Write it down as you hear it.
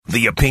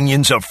The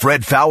opinions of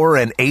Fred Faour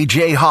and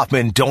A.J.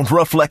 Hoffman don't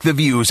reflect the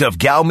views of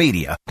Gal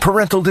Media.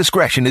 Parental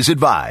discretion is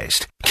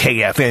advised.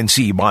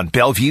 KFNC Mont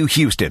Bellevue,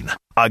 Houston,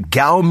 a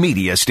Gal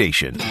Media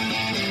station.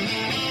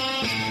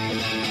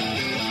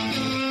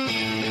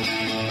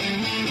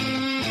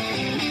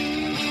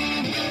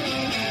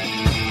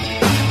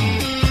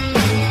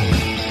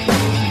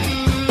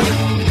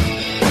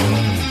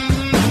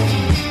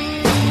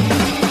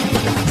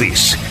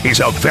 This is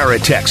a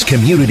Veritex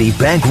Community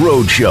Bank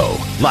Roadshow,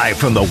 live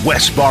from the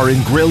West Bar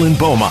and Grill in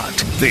Beaumont.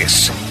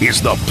 This is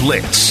The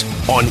Blitz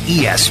on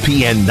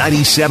ESPN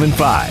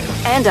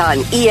 97.5. And on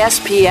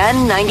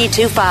ESPN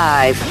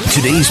 92.5.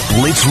 Today's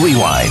Blitz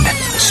Rewind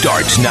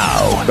starts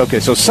now. Okay,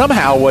 so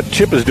somehow what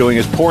Chip is doing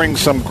is pouring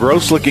some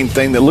gross-looking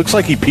thing that looks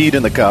like he peed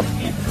in the cup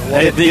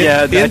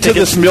into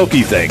this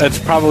milky thing. That's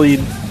probably...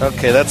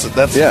 Okay, that's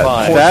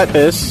fine.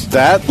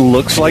 That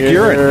looks like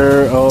urine.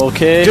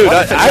 Okay. Dude,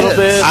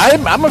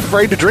 I'm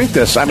afraid to drink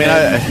this. I mean,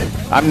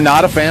 I'm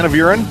not a fan of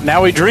urine.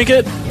 Now we drink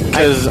it?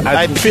 Because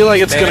I feel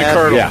like it's going to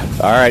curdle. Yeah.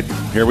 All right,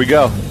 here we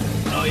go.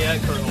 Oh, yeah,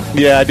 it curdled.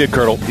 Yeah, I did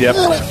curdle. Yep.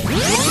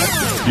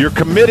 You're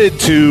committed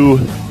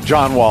to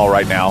John Wall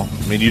right now.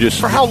 I mean, you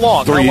just... For how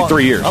long?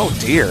 3 years. Oh,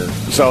 dear.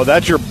 So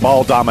that's your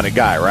ball-dominant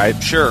guy, right?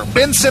 Sure.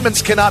 Ben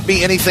Simmons cannot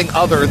be anything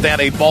other than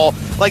a ball,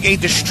 like a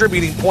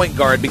distributing point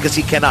guard, because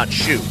he cannot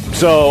shoot.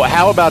 So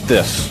how about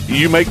this?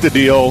 You make the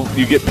deal,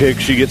 you get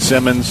Picks, you get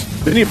Simmons,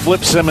 then you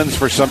flip Simmons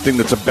for something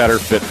that's a better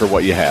fit for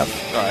what you have.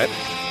 All right.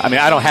 I mean,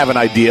 I don't have an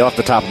idea off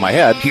the top of my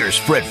head. Here's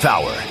Fred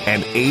Faour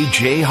and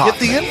A.J. Hoffman.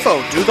 Get the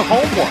info. Do the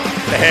homework.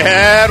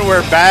 And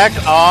we're back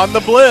on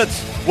the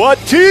Blitz. What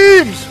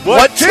teams?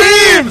 What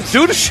teams?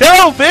 Do the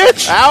show,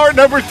 bitch. Hour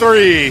number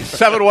 3,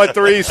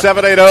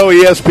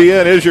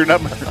 713-780-ESPN is your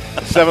number.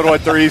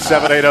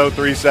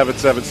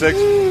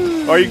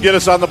 713-780-3776. Or you can get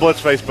us on the Blitz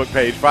Facebook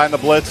page. Find the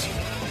Blitz.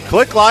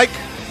 Click like.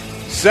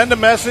 Send a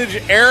message.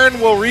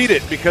 Aaron will read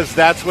it because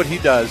that's what he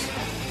does.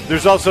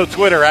 There's also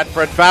Twitter at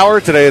Fred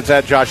Faour. Today it's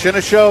at Josh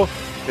Innes Show.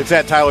 It's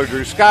at Tyler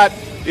Drew Scott.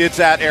 It's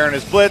at Aaron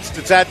is Blitzed.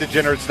 It's at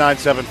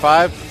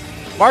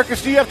Degenerates975.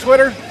 Marcus, do you have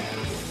Twitter?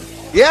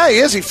 Yeah, he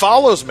is. He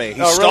follows me.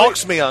 He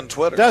stalks me on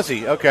Twitter. Does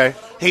he? Okay.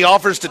 He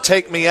offers to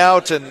take me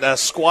out and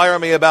squire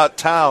me about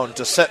town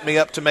to set me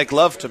up to make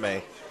love to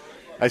me.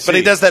 I see. But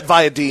he does that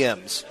via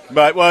DMs.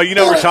 But, well, you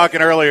know, we're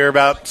talking earlier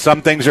about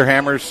some things are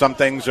hammers, some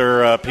things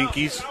are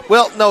pinkies.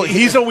 Well, no.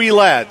 He's a wee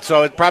lad,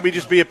 so it'd probably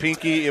just be a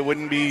pinky. It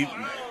wouldn't be,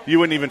 you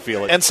wouldn't even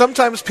feel it. And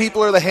sometimes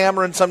people are the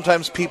hammer and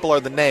sometimes people are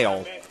the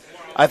nail.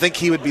 I think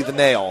he would be the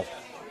nail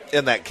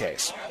in that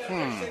case.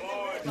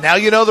 Now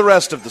you know the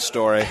rest of the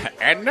story.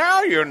 And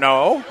now you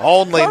know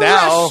only the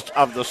now rest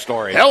of the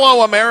story.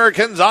 Hello,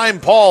 Americans.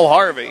 I'm Paul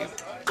Harvey.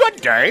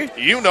 Good day.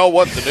 You know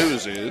what the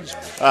news is.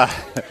 All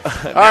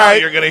now right.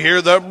 You're going to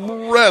hear the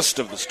rest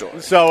of the story.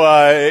 So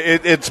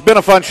it's been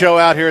a fun show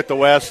out here at the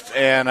West,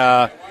 and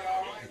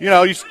you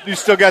know you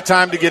still got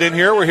time to get in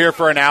here. We're here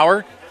for an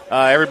hour.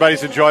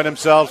 Everybody's enjoying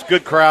themselves.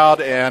 Good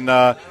crowd, and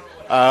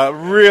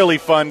really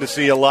fun to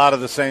see a lot of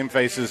the same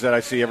faces that I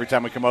see every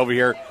time we come over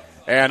here.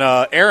 And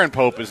Aaron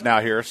Pope is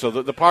now here, so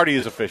the party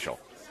is official.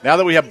 Now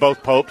that we have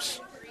both Popes,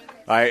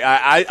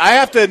 I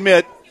have to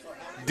admit,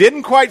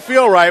 didn't quite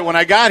feel right when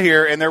I got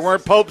here and there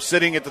weren't Popes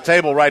sitting at the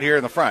table right here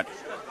in the front.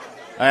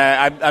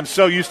 I'm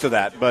so used to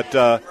that, but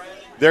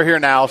they're here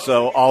now,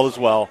 so all is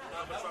well.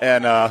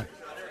 And,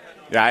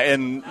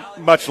 and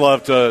much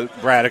love to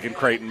Braddock and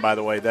Creighton, by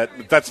the way.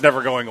 That's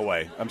never going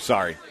away. I'm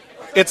sorry.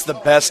 It's the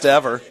best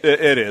ever.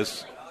 It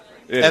is.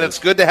 It's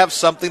good to have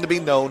something to be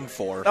known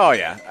for. Oh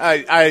yeah,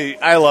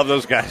 I love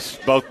those guys,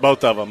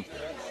 both of them,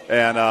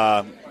 and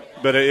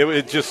but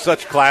it's just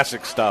such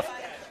classic stuff.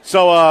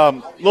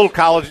 So little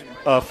college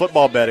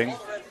football betting.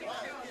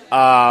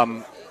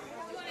 I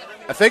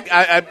think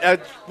I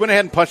went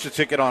ahead and punched a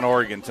ticket on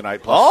Oregon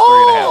tonight plus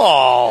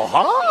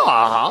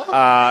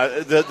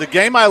 3.5. The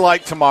game I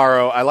like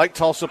tomorrow, I like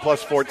Tulsa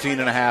plus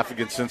 14.5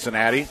 against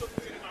Cincinnati.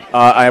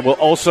 I will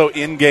also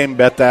in-game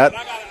bet that,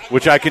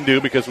 which I can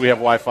do because we have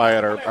Wi-Fi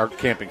at our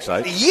camping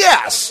site.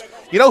 Yes!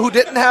 You know who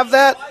didn't have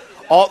that?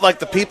 Like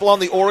the people on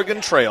the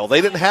Oregon Trail.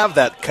 They didn't have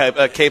that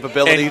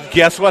capability. And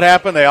guess what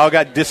happened? They all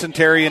got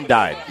dysentery and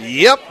died.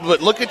 Yep, but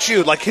look at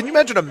you. Like, can you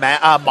imagine a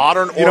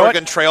modern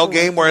Oregon Trail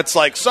game where it's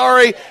like,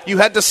 sorry, you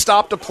had to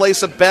stop to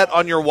place a bet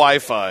on your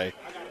Wi-Fi?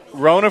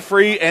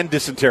 Rona-free and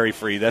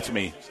dysentery-free. That's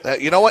me.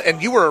 You know what?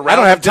 And you were around. I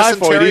don't have when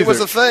dysentery was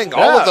a thing.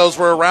 All of Yeah. those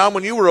were around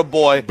when you were a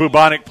boy.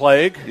 Bubonic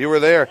plague. You were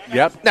there.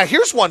 Yep. Now,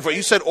 here's one for you.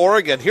 You said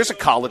Oregon. Here's a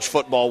college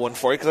football one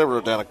for you because I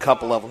wrote down a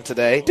couple of them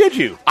today. Did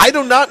you? I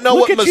do not know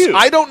Look at you.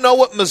 I don't know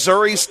what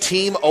Missouri's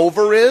team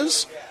over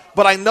is,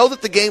 but I know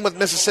that the game with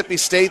Mississippi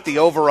State, the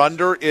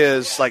over-under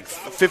is like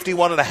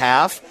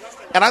 51.5.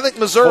 And I think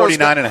Missouri's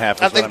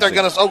 49.5. I think they're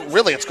going to. Oh,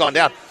 really? It's gone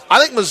down. I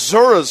think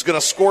Missouri's going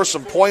to score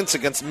some points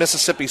against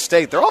Mississippi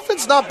State. Their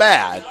offense is not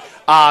bad.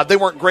 They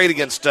weren't great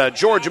against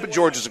Georgia, but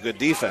Georgia's a good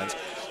defense.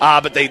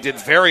 But they did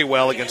very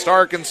well against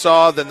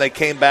Arkansas. Then they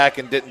came back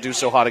and didn't do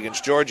so hot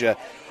against Georgia.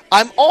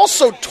 I'm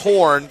also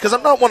torn because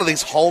I'm not one of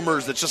these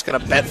homers that's just going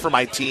to bet for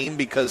my team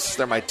because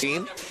they're my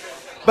team.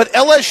 But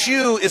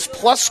LSU is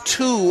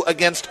 +2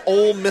 against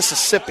Ole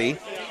Mississippi.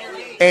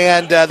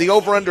 And the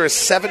over-under is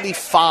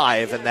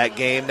 75 in that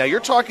game. Now, you're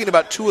talking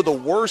about two of the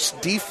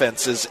worst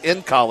defenses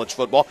in college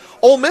football.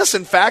 Ole Miss,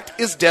 in fact,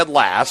 is dead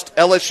last.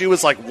 LSU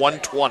is like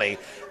 120.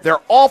 They're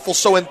awful.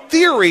 So, in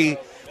theory,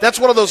 that's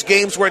one of those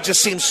games where it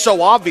just seems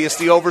so obvious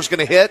the over's going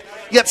to hit,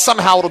 yet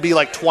somehow it'll be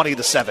like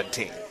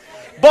 20-17.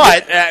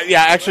 But,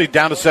 actually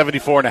down to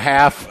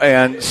 74.5.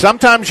 And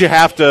sometimes you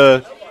have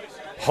to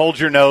hold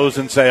your nose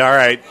and say, all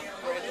right,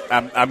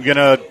 I'm going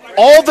to...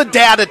 All the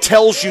data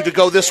tells you to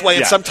go this way,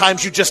 and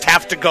sometimes you just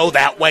have to go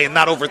that way and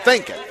not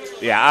overthink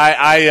it. Yeah,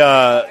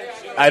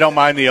 I don't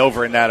mind the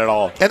over in that at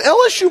all. And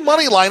LSU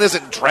money line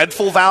isn't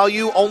dreadful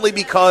value, only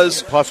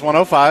because plus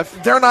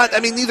 105. They're not.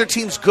 I mean, neither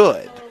team's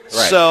good. Right.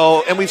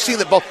 So, and we've seen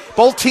that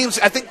both teams,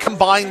 I think,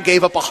 combined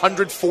gave up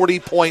 140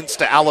 points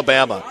to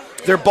Alabama.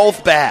 They're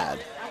both bad.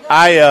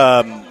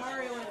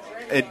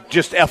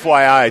 Just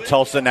FYI,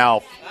 Tulsa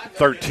now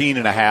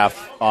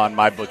 13.5 on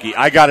my bookie.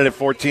 I got it at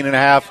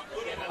 14.5.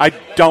 I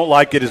don't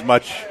like it as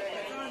much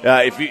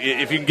if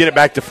you can get it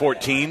back to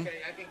 14.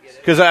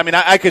 Because, I mean,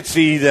 I could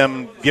see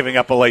them giving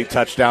up a late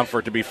touchdown for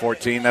it to be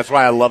 14. That's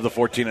why I love the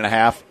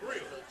 14.5.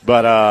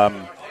 But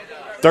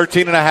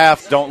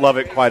 13.5, don't love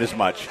it quite as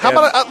much. How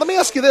about let me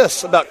ask you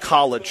this about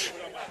college.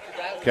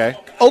 Okay.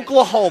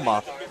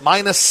 Oklahoma,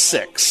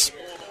 -6.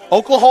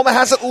 Oklahoma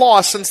hasn't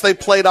lost since they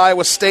played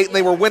Iowa State, and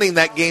they were winning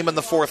that game in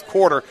the fourth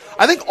quarter.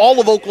 I think all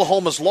of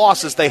Oklahoma's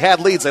losses, they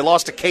had leads. They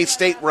lost to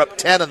K-State, were up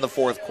 10 in the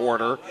fourth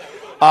quarter.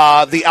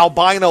 The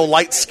albino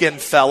light-skinned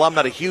fella, I'm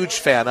not a huge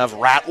fan of,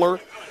 Rattler.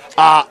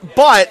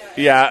 But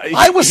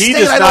Iowa State, he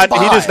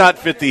does not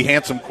fit the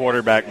handsome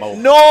quarterback mold.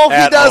 No,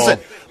 he doesn't.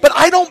 But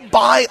I don't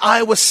buy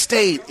Iowa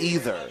State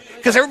either.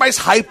 Because everybody's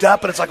hyped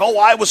up, and it's like, oh,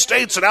 Iowa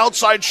State's an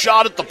outside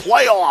shot at the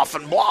playoff,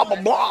 and blah, blah,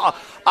 blah.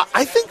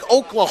 I think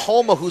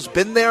Oklahoma, who's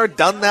been there,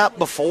 done that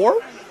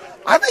before,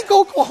 I think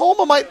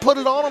Oklahoma might put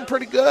it on them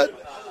pretty good.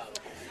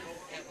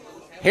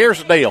 Here's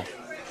the deal.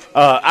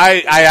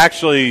 I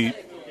actually...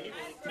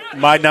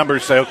 My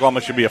numbers say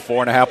Oklahoma should be a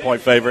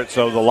 4.5-point favorite,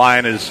 so the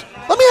line is...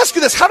 Let me ask you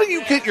this. How do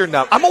you get your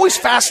number? I'm always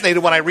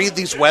fascinated when I read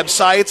these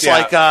websites.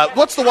 Yeah. Like,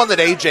 what's the one that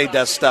AJ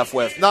does stuff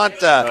with?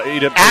 Not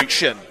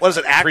Action. What is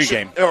it?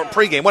 Action? Pregame. Or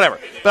Pregame, whatever.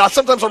 But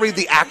sometimes I'll read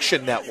the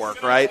Action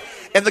Network, right?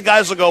 And the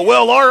guys will go,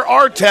 well,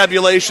 our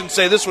tabulations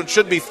say this one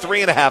should be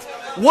 3.5.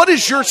 What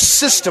is your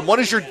system? What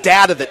is your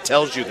data that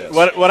tells you this?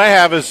 What I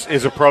have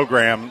is a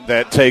program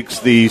that takes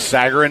the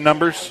Sagarin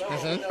numbers,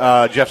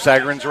 Jeff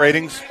Sagarin's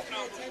ratings,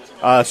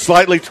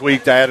 slightly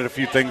tweaked. I added a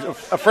few things.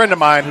 A friend of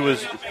mine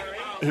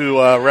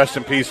who rest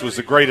in peace, was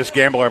the greatest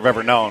gambler I've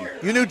ever known.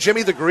 You knew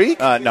Jimmy the Greek?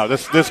 No,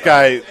 this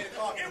guy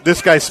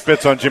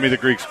spits on Jimmy the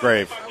Greek's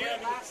grave.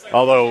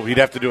 Although he'd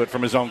have to do it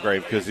from his own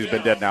grave because he's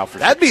been dead now for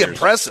 6 years. That'd be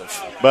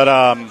impressive.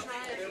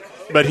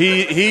 But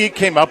he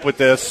came up with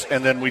this,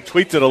 and then we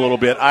tweaked it a little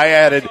bit. I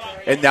added,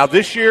 and now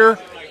this year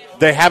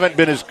they haven't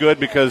been as good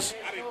because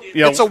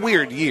it's a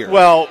weird year.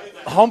 Well,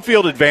 home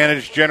field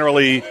advantage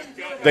generally.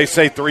 They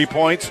say 3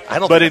 points,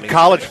 but in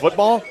college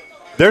football,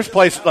 there's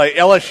places like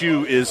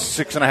LSU is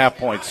 6.5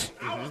 points.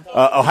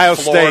 Ohio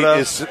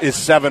Florida. State is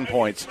 7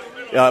 points.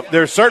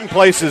 There are certain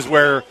places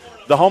where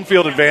the home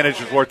field advantage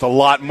is worth a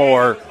lot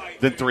more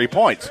than 3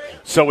 points.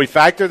 So we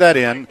factor that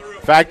in,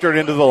 factor it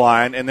into the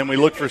line, and then we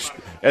look for,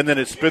 and then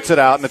it spits it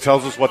out and it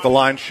tells us what the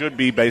line should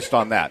be based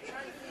on that.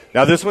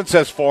 Now this one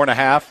says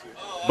 4.5,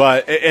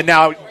 and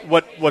now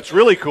what's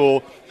really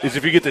cool is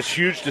if you get this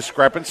huge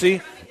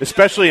discrepancy,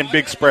 especially in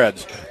big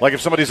spreads. Like if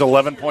somebody's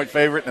 11-point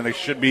favorite and they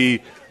should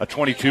be a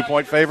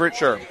 22-point favorite,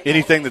 sure.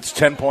 Anything that's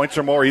 10 points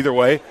or more either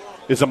way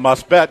is a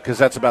must bet because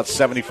that's about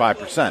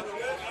 75%.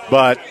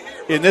 But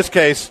in this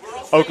case,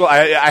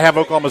 I have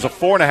Oklahoma as a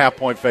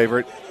 4.5-point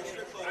favorite.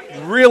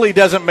 Really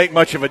doesn't make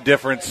much of a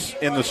difference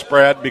in the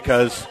spread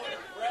because,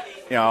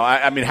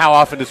 I mean, how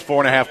often does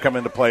 4.5 come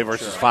into play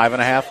versus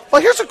 5.5?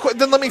 Well,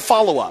 then let me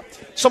follow up.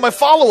 So my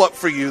follow-up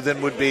for you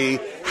then would be,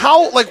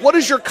 what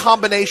is your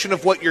combination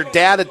of what your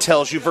data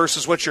tells you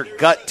versus what your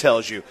gut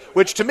tells you?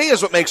 Which to me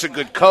is what makes a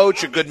good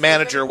coach, a good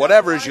manager,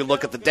 whatever, is you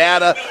look at the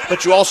data,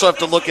 but you also have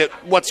to look at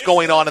what's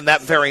going on in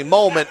that very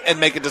moment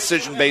and make a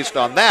decision based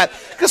on that.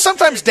 Because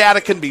sometimes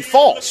data can be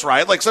false,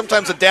 right? Like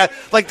sometimes the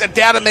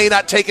data may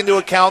not take into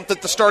account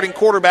that the starting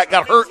quarterback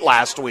got hurt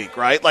last week,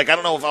 right? Like I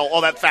don't know if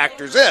all that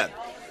factors in.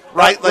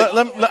 Right?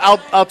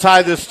 I'll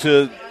tie this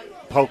to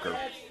poker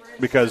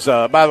because,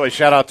 by the way,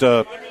 shout out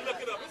to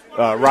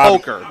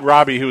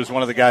Robbie, who was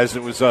one of the guys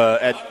that was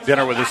at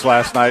dinner with us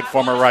last night,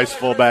 former Rice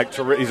fullback.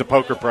 He's a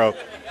poker pro.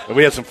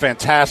 We had some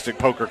fantastic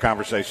poker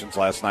conversations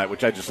last night,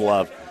 which I just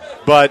love.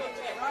 But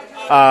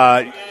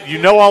you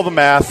know all the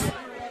math.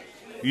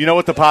 You know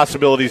what the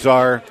possibilities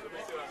are.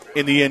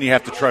 In the end, you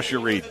have to trust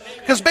your read.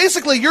 Because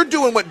basically you're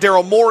doing what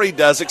Daryl Morey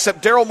does,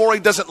 except Daryl Morey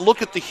doesn't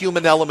look at the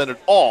human element at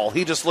all.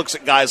 He just looks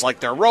at guys like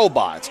they're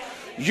robots.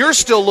 You're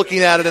still looking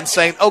at it and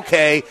saying,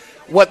 okay,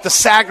 what the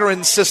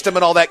Sagarin system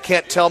and all that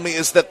can't tell me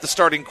is that the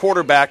starting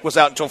quarterback was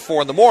out until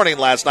 4 a.m.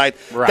 last night.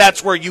 Right.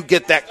 That's where you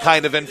get that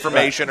kind of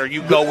information, or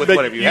you go with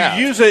whatever you have.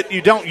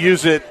 You don't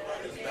use it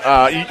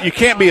you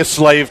can't be a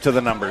slave to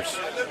the numbers.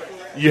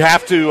 You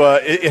have to.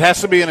 It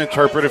has to be an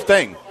interpretive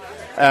thing,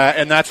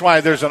 and that's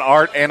why there's an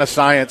art and a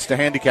science to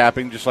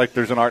handicapping, just like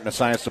there's an art and a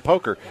science to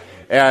poker.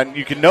 And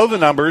you can know the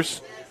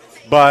numbers,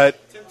 but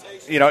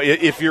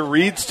if your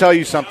reads tell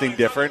you something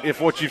different, if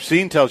what you've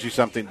seen tells you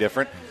something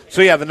different.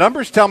 So yeah, the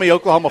numbers tell me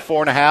Oklahoma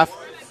 4.5.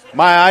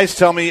 My eyes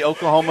tell me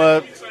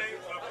Oklahoma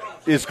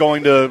is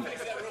going to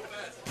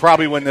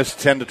probably win this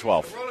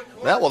 10-12.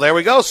 Yeah, well, there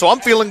we go. So I'm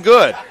feeling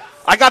good.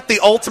 I got the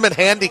ultimate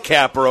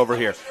handicapper over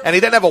here. And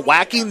he doesn't have a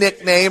wacky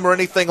nickname or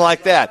anything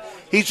like that.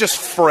 He's just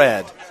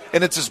Fred.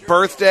 And it's his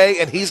birthday,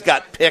 and he's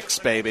got picks,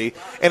 baby.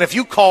 And if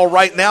you call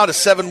right now to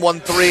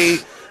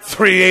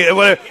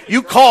 713-38,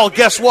 you call,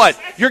 guess what?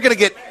 You're going to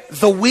get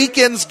the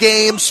weekend's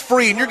games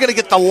free, and you're going to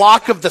get the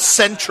lock of the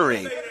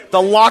century.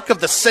 The lock of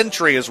the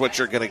century is what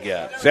you're going to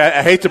get. See,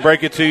 I hate to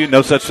break it to you,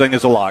 no such thing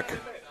as a lock.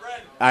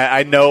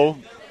 I know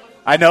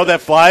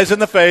that flies in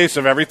the face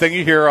of everything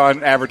you hear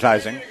on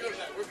advertising,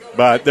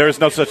 but there is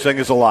no such thing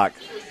as a lock.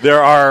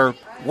 There are...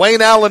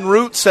 Wayne Allen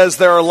Root says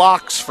there are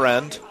locks,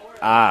 friend.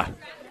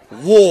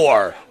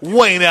 War.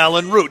 Wayne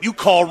Allen Root. You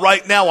call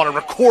right now on a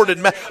recorded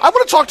I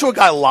want to talk to a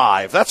guy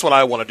live. That's what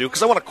I want to do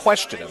because I want to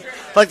question him.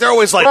 Like they're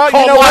always like,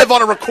 call live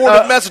on a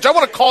recorded message. I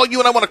want to call you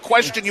and I want to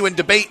question you and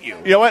debate you.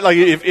 You know what? Like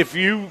if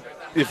you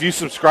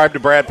subscribe to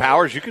Brad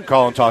Powers, you can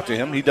call and talk to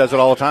him. He does it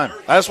all the time.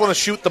 I just want to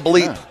shoot the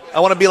bleep. Yeah. I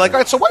want to be like, all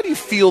right, so why do you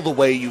feel the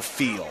way you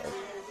feel?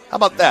 How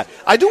about that?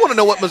 I do want to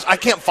know I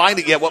can't find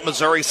it yet, what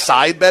Missouri's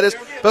side bet is.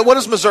 But what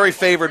is Missouri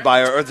favored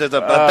by? Or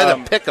the bet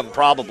of pick 'em,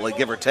 probably,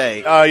 give or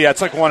take. Yeah,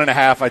 it's like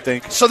 1.5, I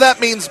think. So that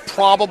means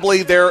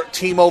probably their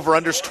team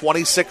over-under's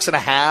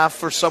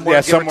 26.5 or somewhere,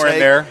 yeah, somewhere in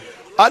there.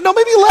 No,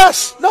 maybe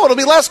less. No, it'll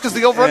be less because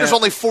the over-under's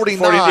only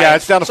 49. Yeah,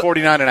 it's down to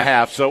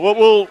 49.5. So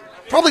we'll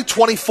probably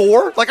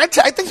 24. Like I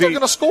think they're going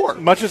to score.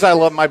 Much as I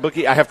love my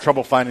bookie, I have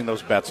trouble finding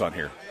those bets on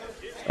here.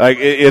 Like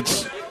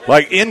it's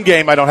like in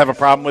game, I don't have a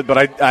problem with,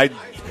 but I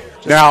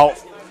now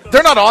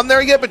they're not on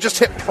there yet. But just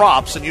hit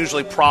props, and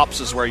usually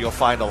props is where you'll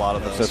find a lot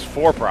of those. It says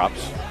 4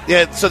 props.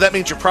 Yeah, so that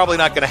means you're probably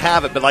not going to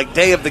have it. But like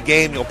day of the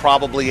game, you'll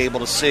probably be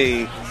able to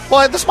see.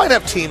 Well, this might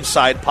have team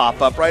side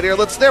pop up right here.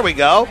 There we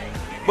go.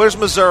 Where's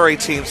Missouri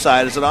team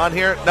side? Is it on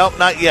here? Nope,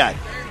 not yet.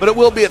 But it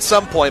will be at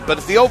some point. But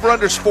if the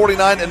over/under is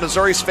 49 and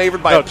Missouri's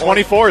favored by a point,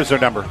 24 is their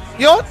number.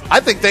 You know what? I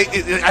think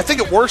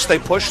at worst they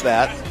push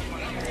that.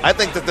 I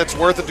think that's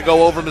worth it to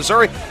go over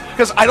Missouri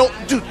because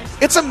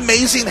it's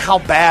amazing how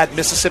bad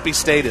Mississippi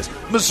State is.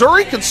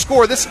 Missouri can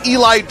score. This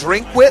Eli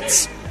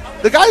Drinkwitz,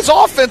 the guy's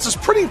offense is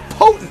pretty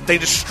potent. They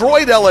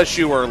destroyed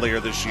LSU earlier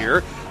this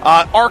year.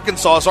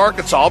 Arkansas is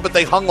Arkansas, but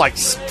they hung like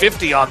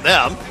 50 on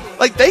them.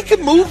 Like, they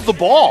can move the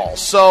ball,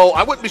 so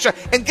I wouldn't be sure.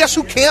 And guess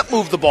who can't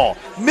move the ball?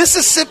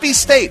 Mississippi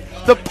State.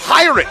 The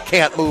Pirate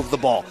can't move the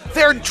ball.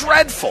 They're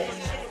dreadful.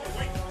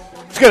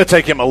 It's going to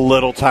take him a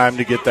little time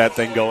to get that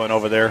thing going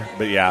over there,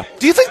 but yeah.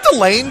 Do you think the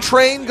Lane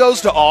train goes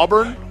to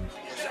Auburn?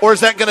 Or is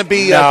that going to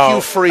be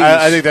Hugh Freeze?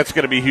 I think that's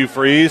going to be Hugh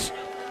Freeze.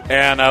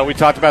 And we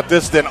talked about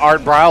this, then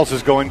Art Briles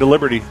is going to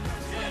Liberty.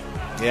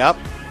 Yep.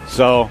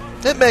 So.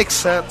 It makes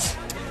sense.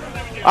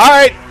 All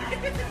right.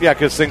 Yeah,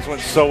 because things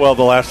went so well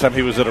the last time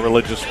he was at a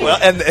religious school. Well,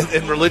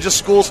 and religious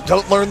schools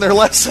don't learn their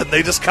lesson.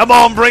 They just, come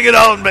on, bring it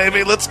on,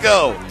 baby. Let's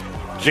go.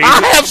 Jesus.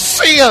 I have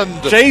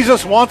sinned.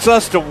 Jesus wants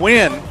us to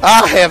win.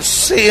 I have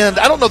sinned.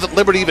 I don't know that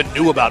Liberty even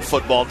knew about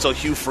football until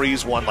Hugh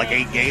Freeze won like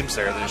 8 games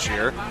there this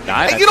year.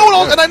 And you know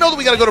what? And I know that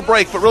we got to go to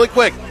break, but really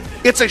quick,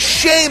 it's a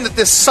shame that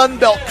this Sun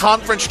Belt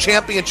Conference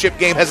Championship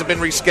game hasn't been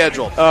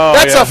rescheduled.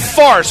 That's a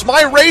farce.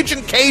 My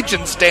Raging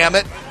Cajuns, damn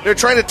it. They're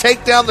trying to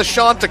take down the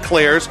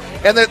Chanticleers,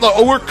 and they're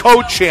like, we're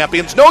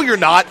co-champions. No, you're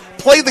not.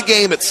 Play the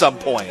game at some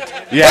point.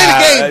 Yeah,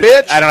 play the game,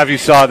 bitch. I don't know if you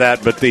saw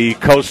that, but the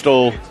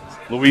Coastal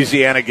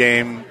Louisiana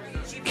game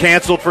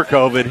canceled for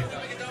COVID.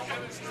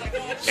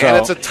 So. And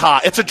it's a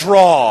tie. It's a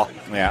draw.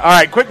 Yeah. All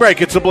right, quick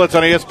break. It's the Blitz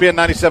on ESPN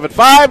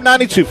 97.5,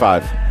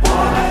 92.5.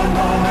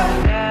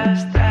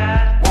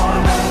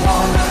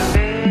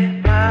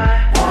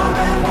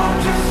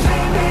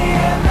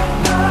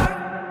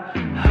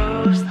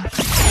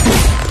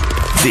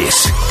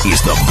 This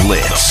is the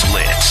Blitz.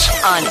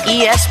 On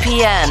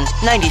ESPN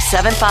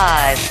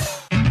 97.5.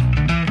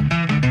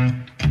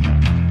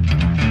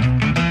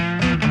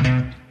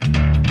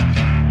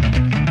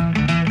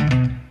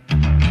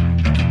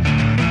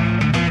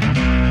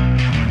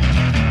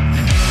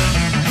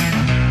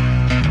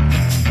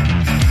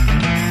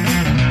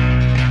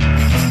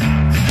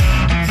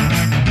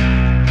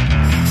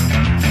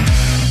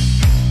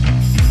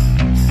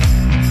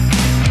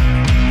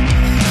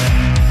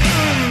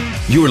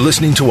 You're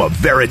listening to a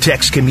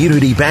Veritex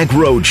Community Bank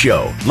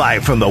Roadshow,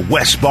 live from the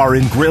West Bar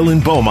and Grill in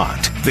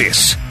Beaumont.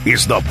 This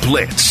is The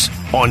Blitz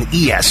on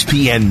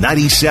ESPN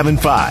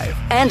 97.5.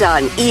 And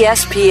on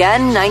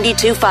ESPN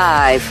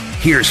 92.5.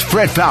 Here's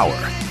Fred Faour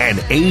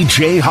and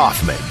A.J.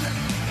 Hoffman.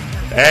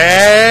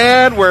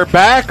 And we're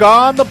back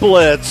on The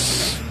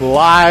Blitz,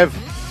 live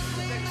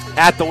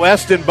at the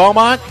West in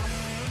Beaumont.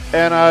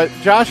 And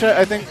Josh,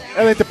 I think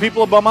the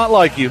people of Beaumont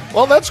like you.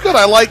 Well, that's good.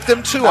 I like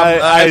them too.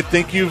 I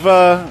think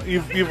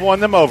you've won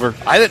them over.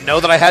 I didn't know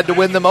that I had to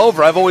win them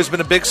over. I've always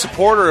been a big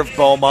supporter of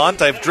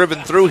Beaumont. I've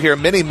driven through here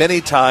many, many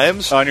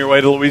times on your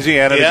way to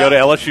Louisiana to go to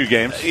LSU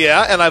games.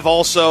 Yeah, and I've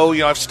also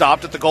I've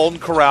stopped at the Golden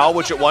Corral,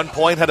 which at one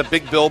point had a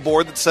big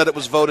billboard that said it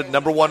was voted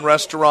 #1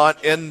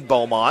 restaurant in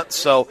Beaumont.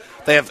 So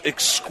they have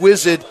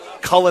exquisite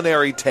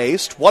culinary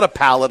taste. What a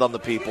palate on the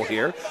people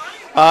here.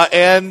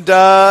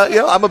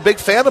 I'm a big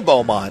fan of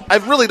Beaumont. I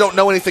really don't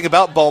know anything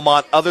about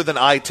Beaumont other than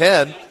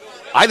I-10.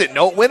 I didn't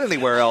know it went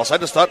anywhere else. I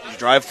just thought you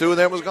drive through and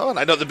there it was gone.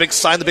 I know the big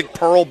sign, the big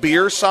Pearl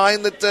Beer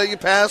sign that you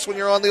pass when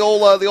you're on the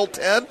old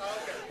 10.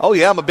 Oh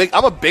yeah, I'm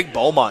a big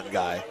Beaumont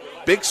guy.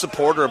 Big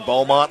supporter of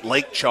Beaumont,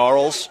 Lake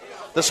Charles,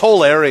 this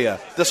whole area,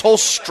 this whole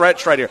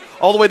stretch right here,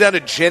 all the way down to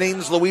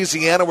Jennings,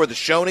 Louisiana, where the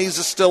Shoney's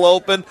is still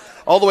open,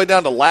 all the way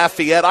down to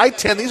Lafayette.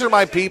 I-10. These are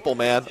my people,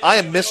 man. I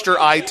am Mr.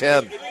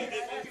 I-10.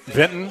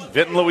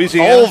 Vinton,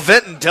 Louisiana. Oh,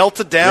 Vinton,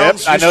 Delta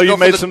Downs. Yep. I know you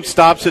made some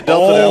stops at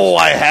Delta Downs. Oh,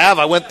 I have.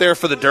 I went there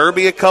for the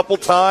Derby a couple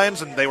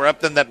times, and they were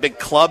up in that big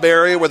club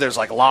area where there's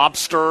like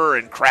lobster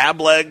and crab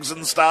legs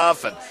and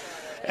stuff,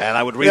 and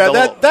I would read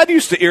that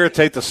used to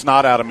irritate the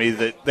snot out of me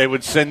that they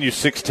would send you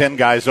 6'10"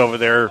 guys over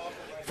there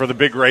for the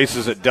big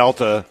races at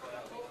Delta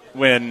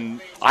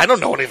when I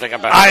don't know anything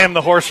about it. I am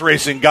the horse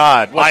racing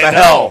god. What the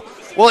hell?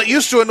 Well, it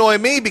used to annoy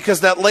me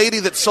because that lady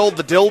that sold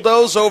the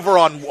dildos over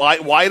on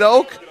White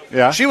Oak,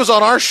 she was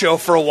on our show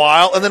for a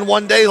while, and then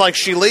one day,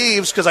 she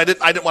leaves because I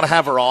didn't want to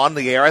have her on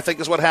the air, I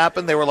think is what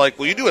happened. They were like,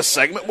 will you do a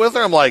segment with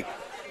her? I'm like,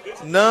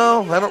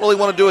 no, I don't really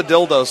want to do a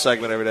dildo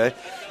segment every day.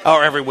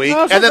 Or every week.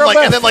 No, and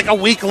then a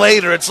week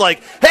later, it's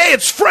like, hey,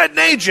 it's Fred and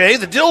AJ,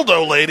 the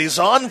dildo ladies,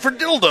 on for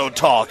dildo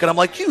talk. And I'm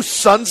like, you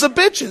sons of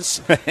bitches.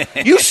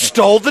 You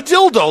stole the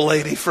dildo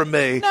lady from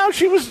me. No,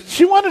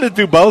 she wanted to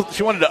do both.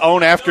 She wanted to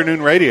own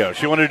afternoon radio.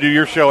 She wanted to do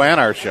your show and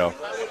our show.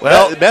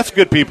 Well, that's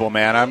good people,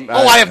 man.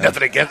 I have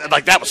nothing against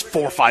it. That was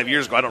 4 or 5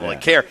 years ago. I don't really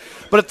care.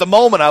 But at the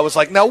moment, I was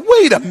like, now,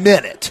 wait a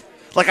minute.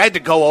 I had to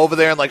go over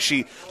there, and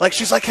she's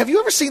like, have you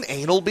ever seen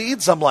anal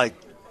beads? I'm like,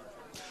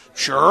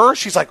 sure.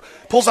 She's like,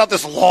 pulls out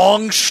this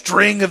long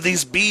string of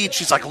these beads.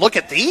 She's like, look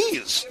at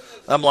these.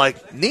 I'm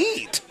like,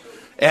 neat.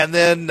 And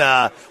then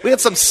we had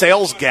some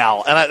sales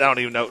gal, and I don't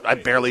even know, I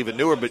barely even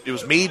knew her, but it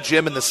was me,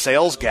 Jim, and the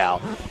sales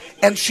gal.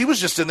 And she was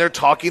just in there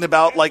talking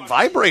about,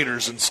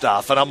 vibrators and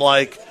stuff. And I'm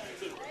like,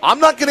 I'm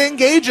not going to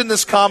engage in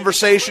this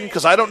conversation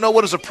because I don't know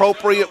what is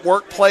appropriate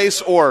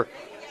workplace or,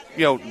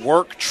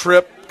 work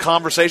trip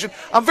conversation.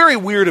 I'm very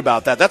weird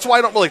about that. That's why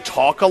I don't really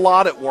talk a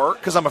lot at work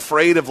because I'm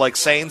afraid of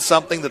saying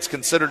something that's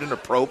considered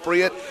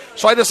inappropriate.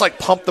 So I just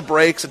pump the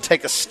brakes and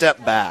take a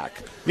step back.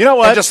 You know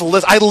what? I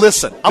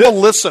listen. I'm a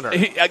listener.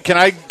 Can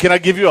I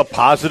give you a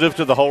positive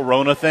to the whole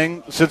Rona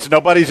thing? Since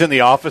nobody's in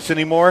the office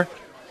anymore,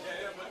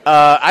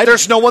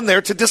 there's no one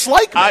there to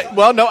dislike me.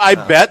 I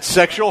bet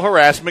sexual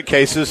harassment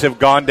cases have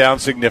gone down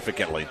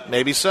significantly.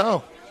 Maybe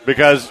so.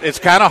 Because it's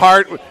kind of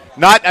hard.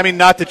 Not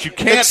that you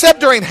can't. Except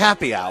during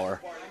happy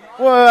hour.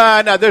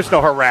 Well, no, there's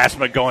no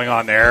harassment going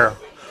on there.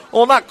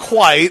 Well, not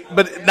quite,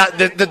 but not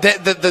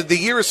the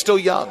year is still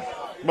young.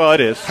 Well,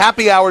 it is.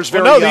 Happy hour is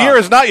very young. No, the year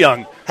is not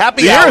young.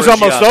 The year is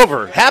almost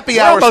over. Happy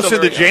hour is almost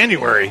into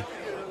January.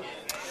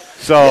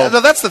 So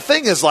that's the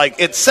thing is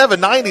it's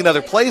 7:90 in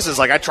other places.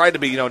 I tried to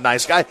be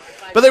nice guy,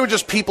 but they were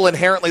just people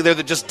inherently there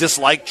that just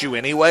disliked you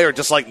anyway, or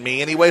disliked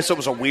me anyway. So it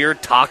was a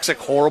weird, toxic,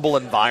 horrible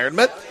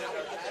environment.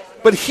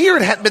 But here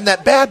it hadn't been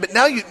that bad. But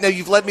now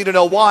you've led me to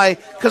know why,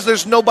 because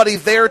there's nobody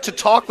there to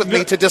talk with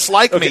me to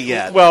dislike me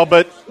yet. Well,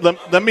 but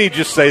let me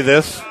just say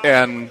this,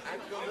 and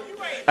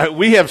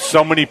we have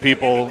so many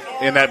people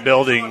in that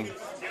building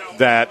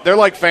that they're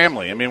like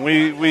family. I mean,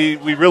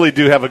 we really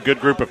do have a good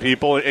group of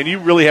people, and you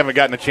really haven't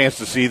gotten a chance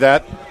to see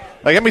that.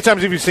 How many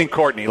times have you seen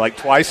Courtney?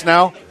 Twice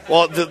now?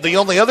 Well, the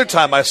only other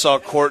time I saw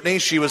Courtney,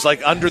 she was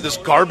under this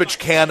garbage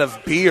can of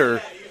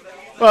beer.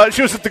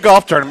 She was at the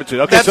golf tournament too.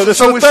 Okay, so this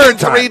so is the third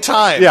time. 3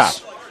 times. Yeah.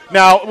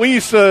 Now we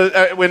used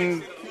to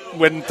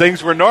when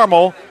things were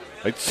normal,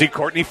 I'd see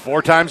Courtney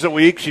 4 times a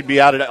week. She'd be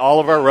out at all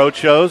of our road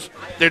shows.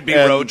 There'd be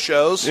road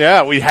shows.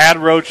 Yeah, we had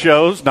road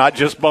shows, not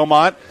just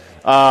Beaumont.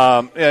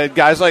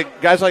 Guys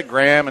like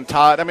Graham and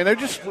Todd. I mean, they're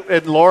just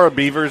and Laura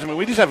Beavers. I mean,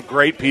 we just have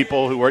great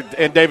people who are,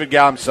 and David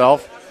Gow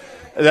himself.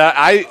 That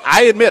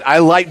I admit I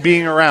like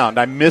being around.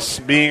 I miss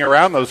being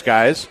around those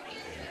guys,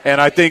 and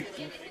I think.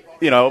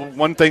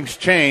 When things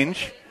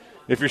change,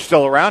 if you're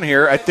still around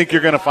here, I think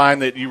you're going to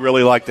find that you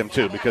really like them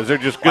too because they're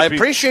just good. I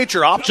appreciate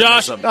your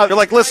optimism. Josh,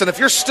 you're listen, if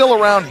you're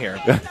still around here.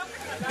 I'm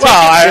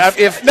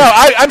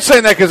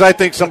saying that because I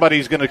think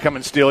somebody's going to come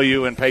and steal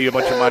you and pay you a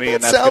bunch of money,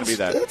 and that's going to be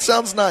that. That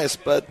sounds nice,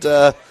 but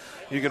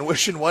you can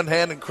wish in one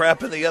hand and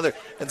crap in the other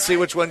and see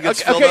which one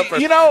gets filled up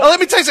first. Let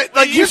me tell you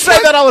something. You say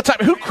that all the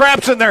time. Who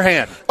craps in their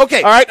hand?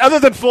 Okay. All right, other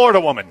than Florida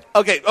woman.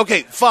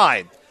 Okay,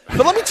 fine.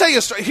 But let me tell you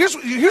a story.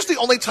 Here's the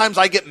only times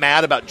I get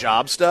mad about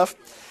job stuff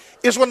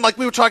is when,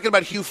 we were talking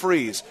about Hugh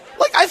Freeze.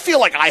 I feel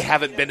like I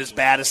haven't been as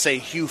bad as, say,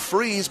 Hugh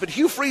Freeze, but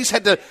Hugh Freeze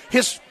had to –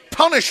 his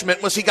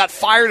punishment was he got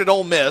fired at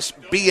Ole Miss,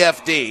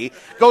 BFD,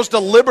 goes to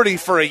Liberty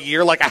for a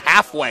year, like a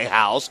halfway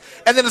house,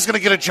 and then is going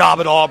to get a job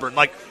at Auburn.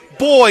 Like,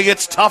 boy,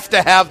 it's tough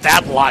to have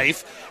that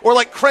life. Or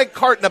like Craig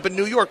Carton up in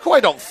New York, who I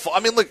don't –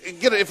 I mean, look,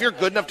 if you're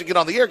good enough to get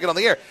on the air, get on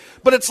the air.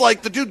 But it's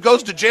like the dude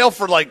goes to jail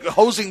for, like,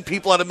 hosing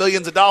people out of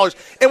millions of dollars,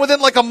 and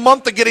within, like, a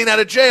month of getting out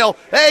of jail,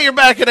 hey, you're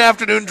back in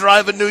afternoon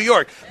drive in New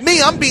York.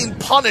 Me, I'm being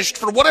punished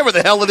for whatever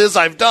the hell it is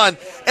I've done.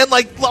 And,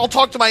 like, I'll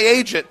talk to my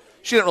agent.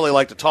 She didn't really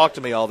like to talk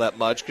to me all that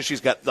much because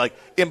she's got, like,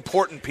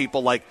 important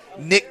people like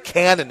Nick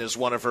Cannon is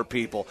one of her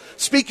people.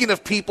 Speaking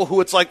of people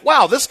who it's like,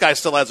 wow, this guy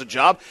still has a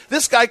job.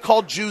 This guy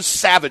called Jews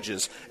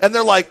savages. And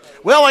they're like,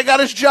 well, I got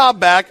his job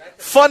back.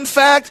 Fun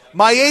fact,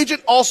 my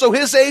agent, also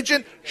his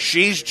agent,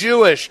 she's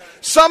Jewish.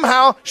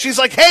 Somehow, she's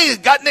like, hey,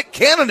 got Nick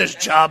Cannon his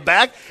job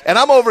back. And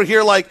I'm over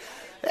here like,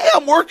 hey,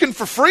 I'm working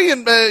for free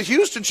in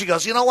Houston. She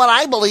goes, you know what?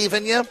 I believe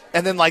in you.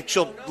 And then, like,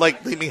 she'll,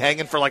 like, leave me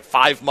hanging for, like,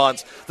 5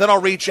 months. Then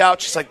I'll reach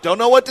out. She's like, don't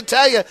know what to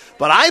tell you,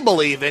 but I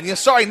believe in you.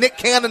 Sorry, Nick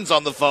Cannon's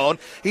on the phone.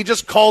 He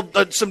just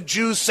called some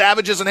Jews,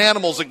 savages, and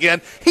animals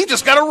again. He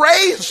just got a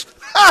raise.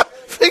 Ha!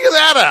 Figure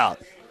that out.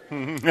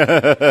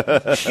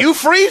 Hugh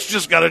Freeze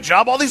just got a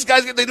job. All these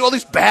guys, they do all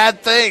these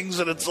bad things,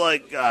 and it's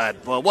like,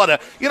 God, well, what a,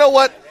 you know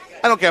what?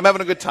 I don't care. I'm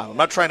having a good time. I'm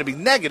not trying to be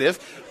negative,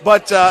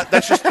 but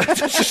that's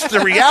just the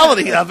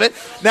reality of it.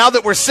 Now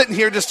that we're sitting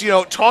here just,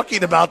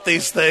 talking about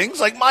these things,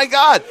 like, my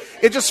God,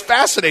 it just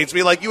fascinates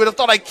me. Like, you would have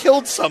thought I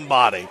killed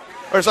somebody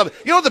or something.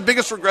 You know what the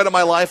biggest regret of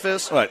my life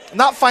is? What?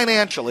 Not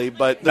financially,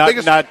 but the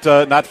biggest.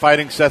 Not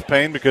fighting Seth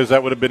Payne, because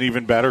that would have been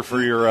even better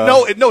for your.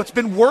 No, it's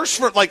been worse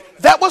for, like,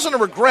 that wasn't a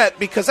regret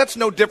because that's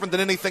no different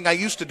than anything I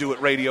used to do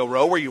at Radio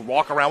Row, where you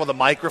walk around with a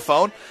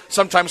microphone.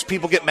 Sometimes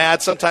people get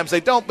mad, sometimes they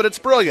don't, but it's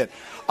brilliant.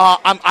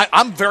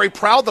 I'm very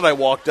proud that I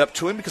walked up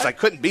to him because I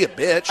couldn't be a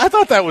bitch. I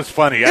thought that was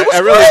funny. I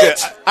really did.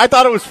 I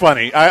thought it was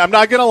funny. I'm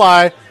not going to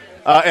lie.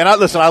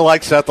 I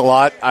like Seth a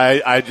lot.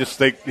 I just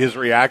think his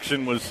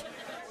reaction was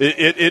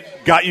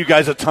it got you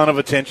guys a ton of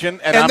attention,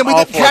 and then we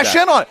didn't cash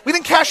in on it. We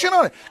didn't cash in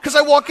on it because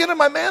I walk in and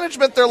my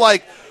management, they're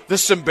like,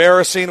 "This is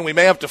embarrassing, and we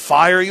may have to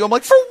fire you." I'm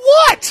like, "For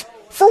what?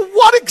 For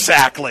what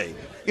exactly?"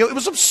 It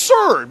was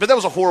absurd, but that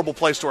was a horrible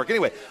place to work.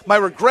 Anyway, my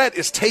regret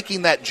is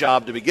taking that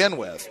job to begin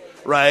with.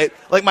 Right?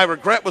 Like, my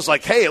regret was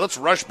like, hey, let's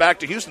rush back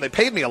to Houston. They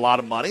paid me a lot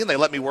of money, and they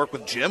let me work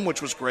with Jim, which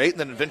was great, and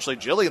then eventually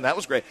Jilly, and that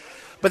was great.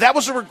 But that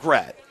was a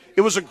regret. It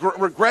was a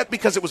regret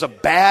because it was a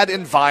bad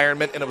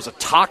environment, and it was a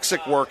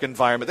toxic work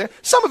environment there.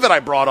 Some of it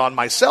I brought on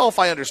myself,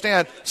 I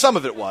understand. Some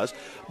of it was.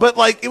 But,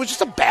 like, it was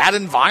just a bad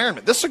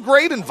environment. This is a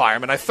great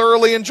environment. I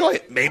thoroughly enjoy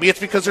it. Maybe it's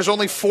because there's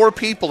only 4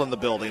 people in the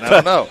building. I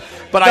don't know.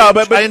 But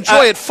I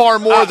enjoy it far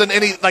more than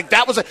any. Like,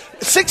 that was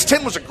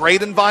 610 was a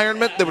great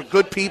environment. There were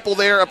good people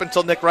there up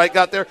until Nick Wright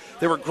got there.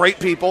 There were great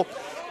people.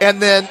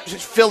 And then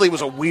Philly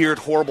was a weird,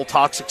 horrible,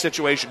 toxic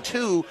situation,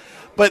 too.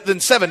 But then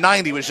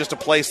 790 was just a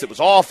place that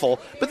was awful.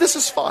 But this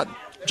is fun.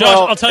 Josh,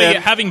 I'll tell you,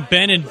 having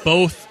been in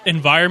both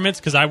environments,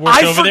 because I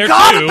worked over there, too.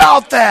 I forgot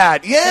about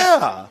that.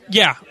 Yeah.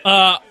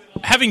 Yeah.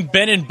 Having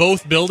been in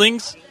both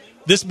buildings,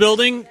 this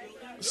building,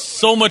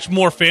 so much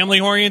more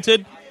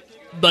family-oriented,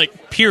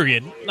 like,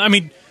 period. I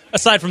mean,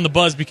 aside from the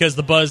Buzz, because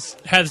the Buzz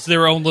has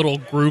their own little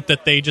group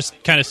that they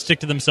just kind of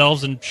stick to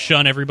themselves and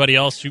shun everybody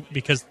else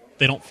because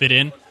they don't fit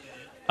in.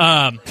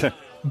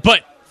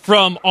 But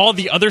from all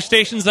the other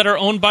stations that are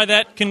owned by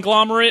that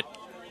conglomerate,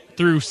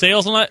 through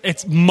sales and that,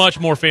 it's much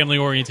more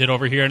family-oriented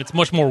over here, and it's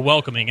much more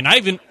welcoming. And I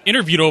even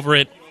interviewed over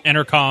at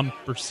Entercom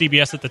or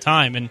CBS at the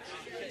time, and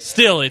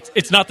still,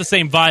 it's not the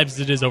same vibes as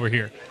it is over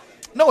here.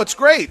 No, it's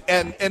great.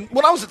 And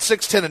when I was at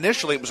 610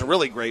 initially, it was a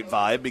really great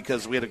vibe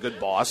because we had a good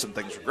boss and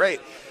things were great.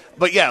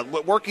 But, yeah,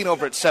 working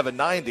over at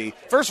 790,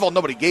 first of all,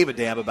 nobody gave a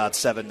damn about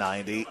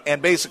 790, and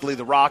basically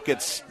the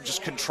Rockets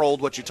just controlled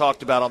what you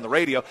talked about on the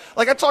radio.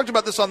 Like, I talked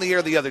about this on the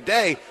air the other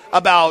day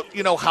about,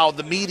 how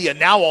the media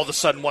now all of a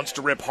sudden wants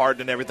to rip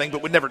Harden and everything,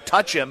 but would never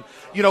touch him,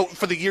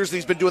 for the years that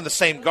he's been doing the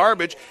same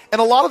garbage.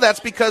 And a lot of that's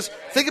because,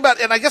 think about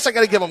it, and I guess I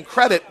got to give him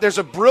credit, there's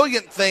a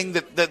brilliant thing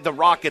that the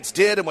Rockets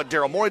did and what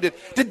Daryl Morey did.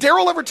 Did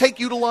Daryl ever take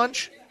you to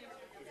lunch?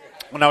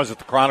 When I was at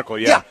the Chronicle,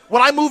 yeah. Yeah,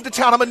 when I moved to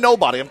town, I'm a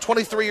nobody. I'm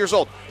 23 years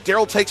old.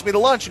 Daryl takes me to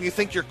lunch, and you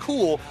think you're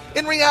cool.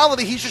 In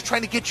reality, he's just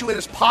trying to get you in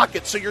his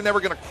pocket so you're never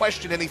going to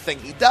question anything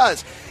he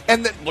does.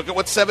 And then look at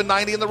what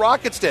 790 and the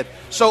Rockets did.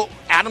 So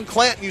Adam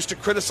Clanton used to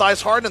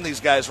criticize Harden and these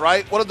guys,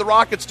 right? What did the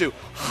Rockets do?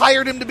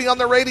 Hired him to be on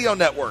their radio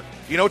network.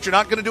 You know what you're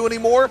not going to do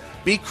anymore?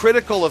 Be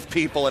critical of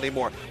people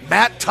anymore.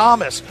 Matt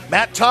Thomas,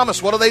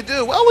 what do they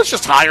do? Well, let's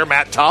just hire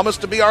Matt Thomas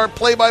to be our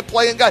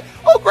play-by-play guy.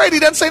 Oh, great, he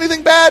doesn't say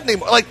anything bad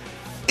anymore. Like,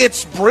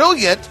 it's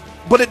brilliant,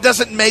 but it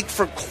doesn't make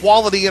for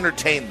quality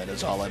entertainment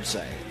is all I'm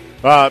saying.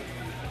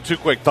 2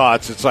 quick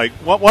thoughts. It's like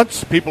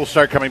once people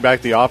start coming back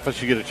to the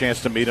office, you get a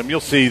chance to meet them, you'll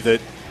see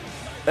that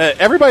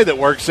everybody that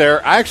works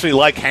there, I actually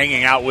like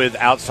hanging out with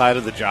outside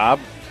of the job.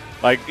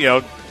 Like,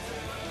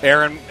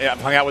 Aaron,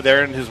 I've hung out with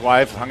Aaron and his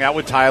wife, hung out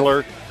with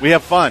Tyler. We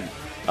have fun.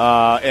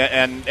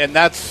 And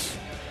that's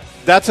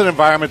an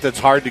environment that's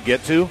hard to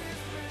get to.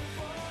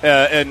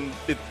 And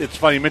it's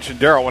funny, you mentioned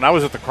Daryl. When I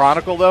was at the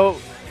Chronicle, though,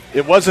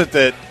 it wasn't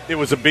that it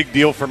was a big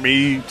deal for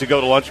me to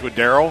go to lunch with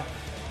Daryl,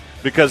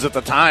 because at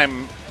the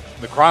time,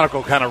 the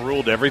Chronicle kind of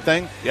ruled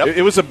everything. Yep.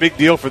 It was a big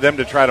deal for them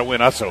to try to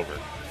win us over.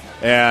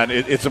 And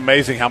it's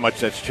amazing how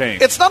much that's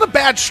changed. It's not a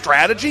bad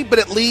strategy, but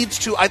it leads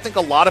to, I think,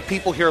 a lot of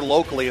people here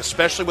locally,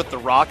 especially with the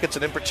Rockets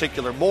and in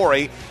particular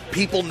Morey,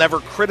 people never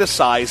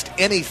criticized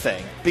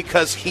anything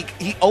because he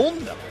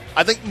owned them.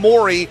 I think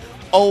Morey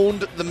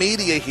owned the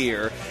media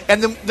here.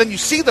 And then you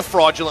see the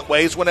fraudulent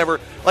ways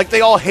whenever, like,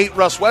 they all hate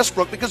Russ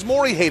Westbrook because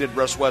Morey hated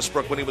Russ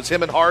Westbrook when he was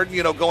him and Harden,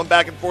 going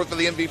back and forth for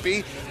the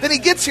MVP. Then he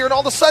gets here and all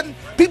of a sudden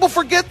people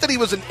forget that he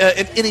was an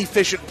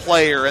inefficient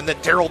player and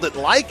that Daryl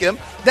didn't like him.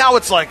 Now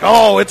it's like,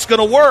 oh, it's going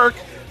to work.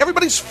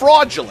 Everybody's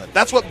fraudulent.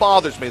 That's what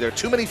bothers me. There are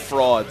too many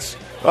frauds.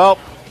 Well,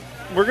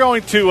 we're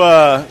going to,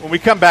 when we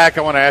come back,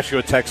 I want to ask you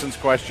a Texans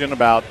question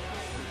about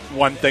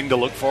one thing to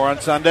look for on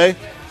Sunday.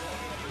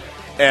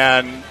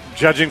 And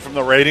judging from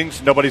the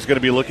ratings, nobody's going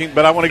to be looking.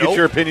 But I want to get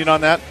your opinion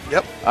on that.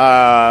 Yep.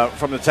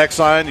 From the text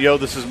line,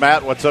 this is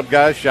Matt. What's up,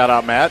 guys? Shout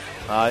out, Matt.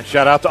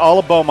 Shout out to all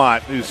of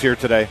Beaumont who's here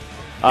today.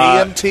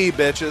 BMT,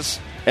 bitches.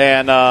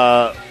 And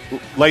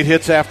late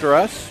hits after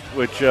us,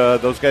 which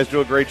those guys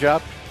do a great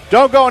job.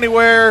 Don't go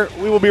anywhere.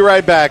 We will be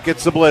right back.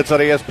 It's the Blitz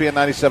on ESPN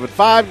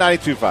 97.5,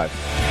 92.5.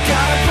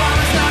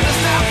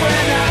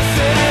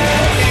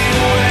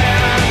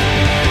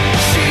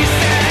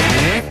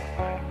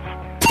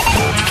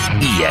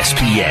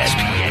 ESPN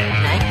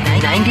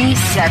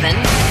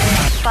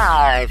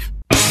 97.5.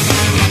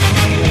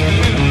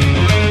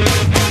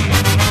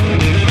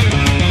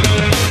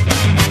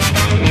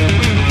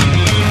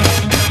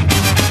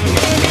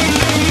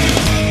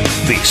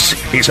 This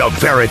is a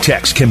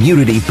Veritex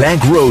Community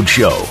Bank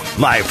Roadshow,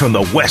 live from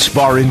the West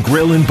Bar and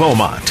Grill in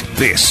Beaumont.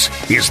 This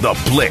is the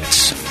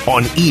Blitz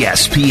on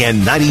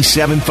ESPN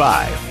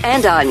 97.5.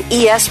 And on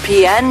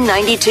ESPN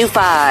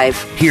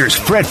 92.5. Here's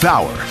Fred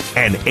Faour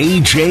and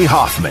A.J.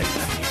 Hoffman.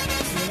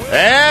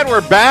 And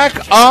we're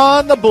back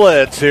on the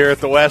Blitz here at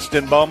the West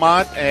in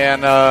Beaumont.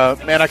 And,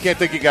 man, I can't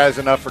thank you guys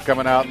enough for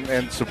coming out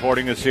and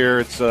supporting us here.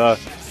 It's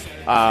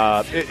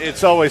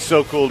always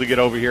so cool to get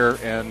over here.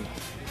 And,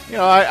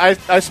 I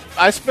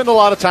spend a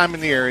lot of time in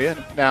the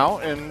area now.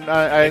 And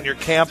in your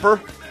camper?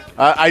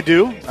 I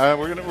do.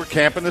 We're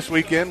camping this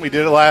weekend. We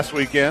did it last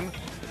weekend.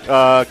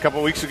 A couple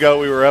of weeks ago,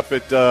 we were up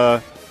at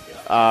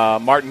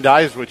Martin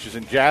Dye's, which is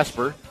in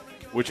Jasper,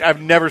 which I've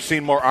never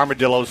seen more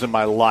armadillos in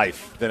my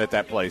life than at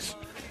that place.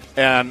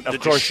 And of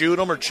Did course, you shoot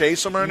them or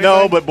chase them or anything?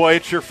 No, but boy,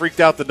 it sure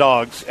freaked out the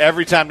dogs.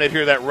 Every time they'd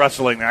hear that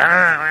rustling,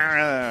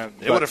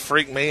 it would have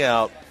freaked me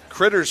out.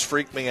 Critters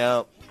freak me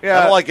out. Yeah.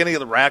 I don't like any of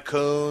the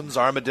raccoons,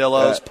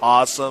 armadillos,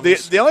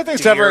 possums. The only thing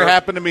that's ever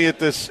happened to me at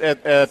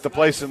the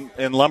place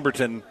in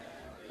Lumberton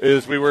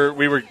is we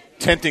were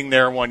tenting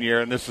there one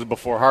year, and this is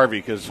before Harvey,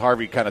 because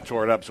Harvey kind of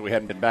tore it up, so we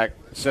hadn't been back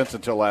since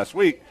until last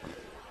week.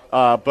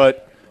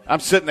 But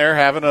I'm sitting there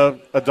having an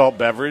adult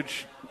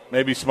beverage,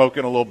 maybe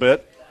smoking a little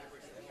bit.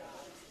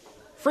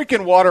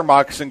 Freaking water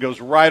moccasin goes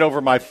right over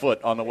my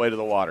foot on the way to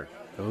the water.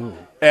 Ooh.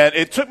 And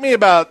it took me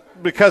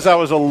because I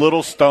was a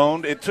little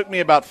stoned, it took me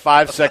about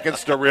 5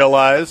 seconds to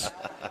realize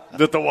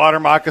that the water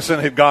moccasin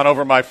had gone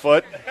over my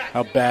foot.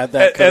 How bad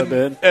that could have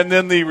been. And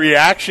then the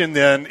reaction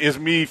then is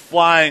me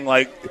flying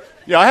I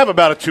have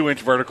about a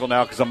 2-inch vertical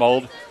now because I'm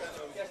old.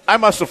 I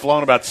must have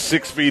flown about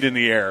 6 feet in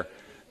the air.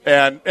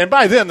 And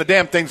by then, the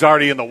damn thing's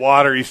already in the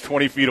water. He's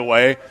 20 feet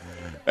away.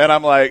 And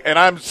I'm like,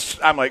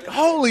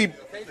 holy...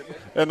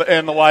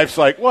 And the wife's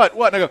like, what?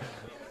 And I go,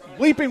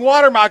 leaping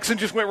water moccasin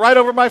just went right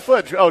over my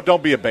foot. Oh,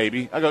 don't be a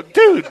baby. I go,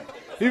 dude,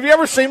 have you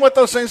ever seen what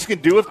those things can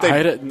do if they I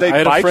had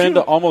bite a friend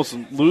you? almost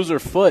lose her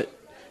foot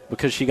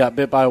because she got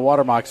bit by a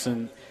water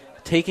moccasin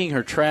taking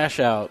her trash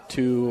out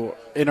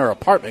in her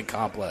apartment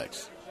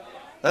complex.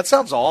 That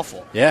sounds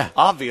awful. Yeah.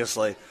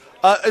 Obviously.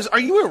 Are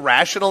you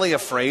irrationally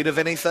afraid of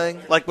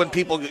anything? Like when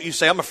you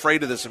say, I'm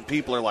afraid of this, and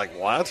people are like,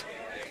 what?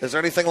 Is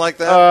there anything like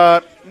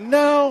that?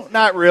 No,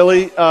 not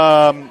really.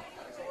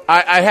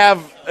 I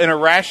have an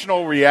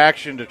irrational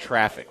reaction to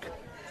traffic.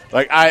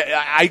 Like,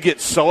 I get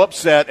so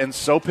upset and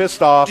so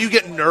pissed off. Do you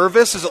get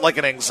nervous? Is it like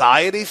an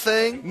anxiety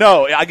thing?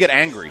 No, I get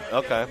angry.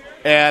 Okay.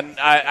 And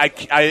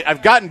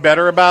I've gotten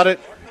better about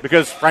it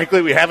because,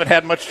 frankly, we haven't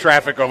had much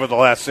traffic over the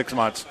last 6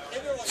 months.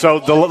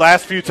 So the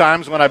last few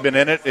times when I've been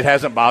in it, it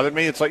hasn't bothered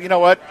me. It's like, you know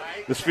what?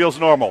 This feels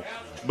normal.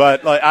 But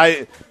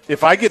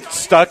if I get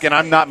stuck and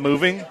I'm not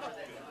moving,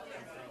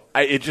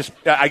 I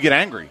get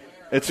angry.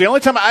 It's the only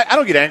time I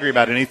don't get angry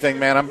about anything,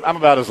 man. I'm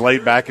about as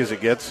laid back as it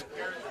gets.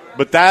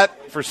 But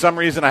that, for some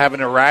reason, I have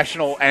an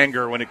irrational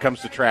anger when it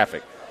comes to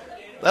traffic.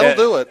 That'll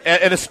do it.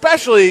 And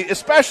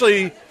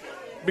especially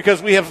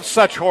because we have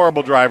such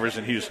horrible drivers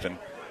in Houston.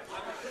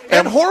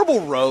 And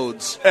horrible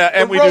roads.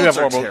 And we do have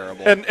horrible.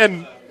 Terrible.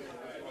 And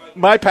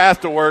my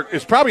path to work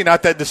is probably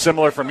not that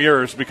dissimilar from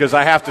yours because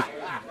I have to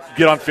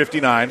get on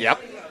 59.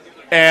 Yep.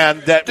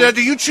 And that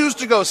do you choose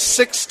to go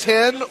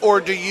 610 or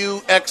do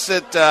you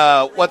exit?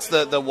 What's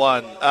the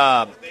one?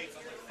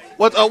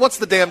 What's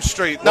the damn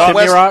street?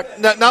 Chimney Rock?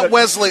 Not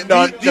Wesley.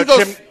 No, do you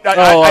go?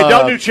 I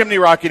don't do Chimney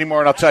Rock anymore,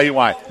 and I'll tell you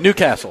why.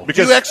 Newcastle.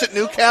 Do you exit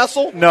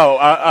Newcastle? No,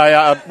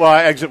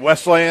 I exit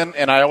Westland,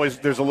 and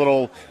there's a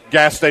little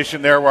gas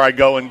station there where I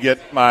go and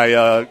get my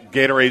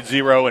Gatorade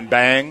Zero and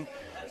Bang,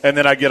 and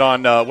then I get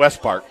on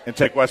West Park and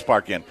take West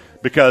Park in,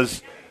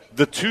 because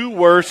the two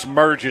worst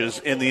merges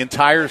in the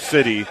entire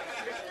city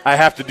I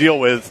have to deal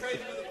with,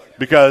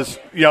 because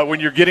when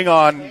you're getting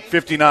on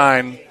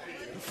 59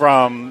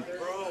 from,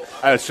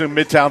 I assume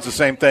Midtown's the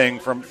same thing,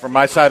 from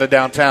my side of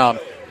downtown,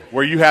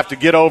 where you have to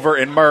get over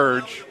and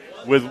merge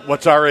with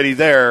what's already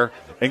there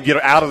and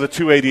get out of the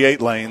 288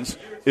 lanes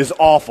is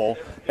awful.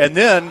 And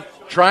then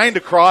trying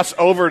to cross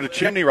over to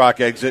Chimney Rock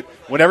exit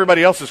when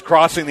everybody else is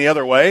crossing the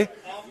other way.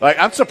 Like,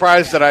 I'm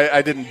surprised that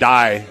I didn't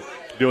die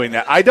doing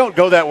that. I don't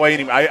go that way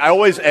anymore. I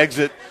always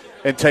exit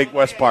and take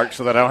West Park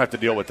so that I don't have to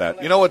deal with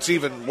that. You know what's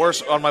even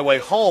worse? On my way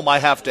home, I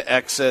have to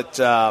exit.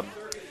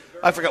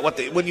 I forgot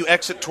when you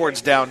exit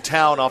towards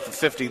downtown off of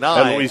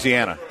 59. In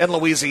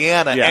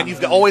Louisiana. Yeah. And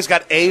you've always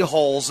got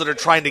a-holes that are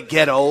trying to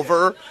get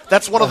over.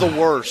 That's one of the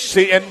worst.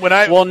 See, and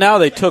well, now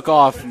they took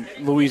off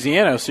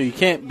Louisiana, so you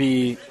can't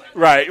be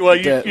right. Well,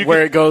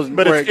 where it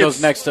goes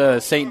next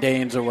to St.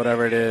 Danes or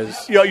whatever it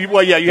is. You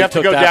have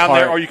to go down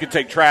there, or you can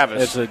take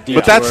Travis. But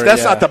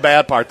that's not the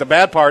bad part. The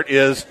bad part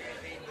is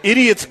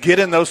idiots get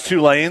in those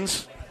two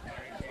lanes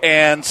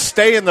and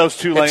stay in those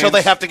two lanes until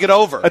they have to get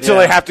over.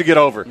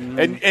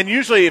 Mm-hmm. And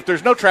usually, if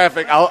there's no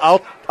traffic,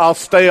 I'll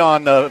stay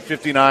on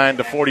 59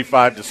 to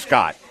 45 to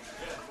Scott.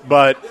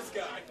 But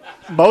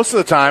most of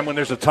the time, when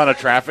there's a ton of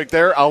traffic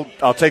there,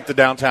 I'll take the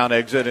downtown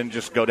exit and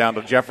just go down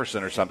to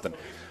Jefferson or something.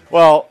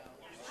 Well,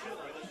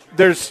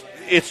 it's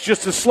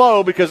just as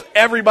slow because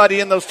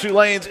everybody in those two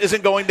lanes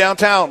isn't going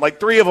downtown.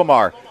 Like 3 of them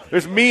are.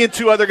 There's me and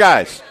 2 other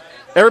guys.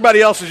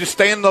 Everybody else is just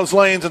staying in those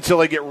lanes until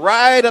they get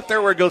right up there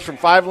where it goes from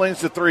 5 lanes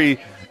to 3,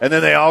 and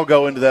then they all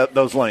go into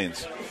those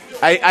lanes.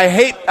 I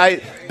hate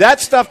that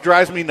stuff.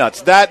 Drives me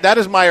nuts. That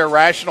is my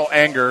irrational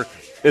anger.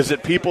 Is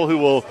that people who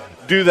will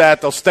do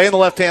that? They'll stay in the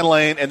left-hand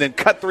lane and then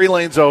cut 3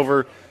 lanes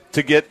over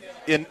to get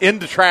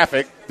into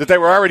traffic that they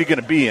were already going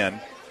to be in.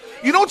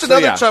 You know what's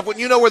another tough one?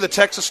 You know where the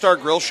Texas Star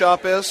Grill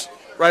Shop is?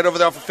 Right over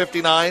there off of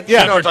 59?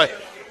 Yeah. You know what I'm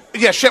talking.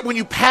 Yeah, when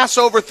you pass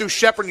over through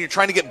Shepherd and you're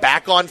trying to get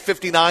back on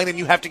 59 and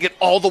you have to get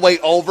all the way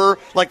over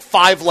like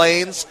 5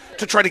 lanes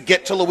to try to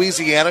get to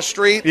Louisiana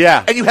Street.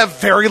 Yeah. And you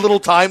have very little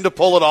time to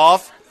pull it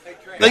off.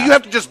 Now you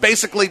have to just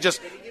basically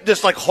just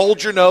like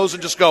hold your nose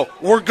and just go,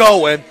 we're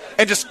going,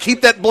 and just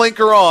keep that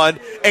blinker on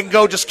and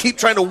go, just keep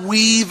trying to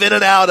weave in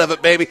and out of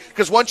it, baby.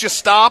 Because once you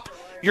stop,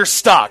 you're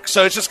stuck.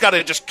 So it's just got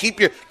to just keep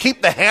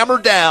the hammer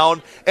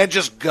down and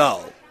just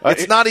go.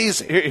 It's not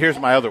easy. Here's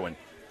my other one.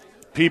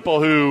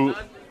 People who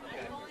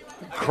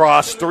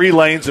cross 3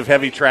 lanes of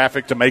heavy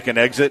traffic to make an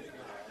exit.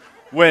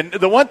 When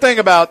the one thing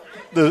about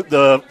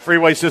the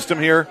freeway system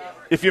here,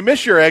 if you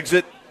miss your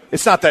exit,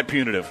 it's not that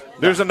punitive.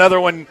 There's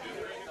another one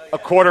a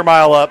quarter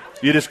mile up,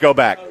 you just go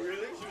back.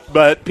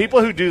 But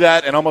people who do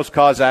that and almost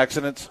cause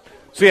accidents.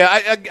 So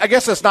I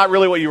guess that's not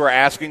really what you were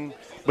asking,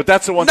 but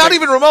that's the one not thing.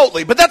 Even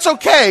remotely, but that's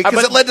okay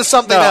because it led to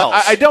something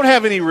else. I don't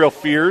have any real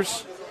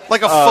fears.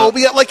 Like a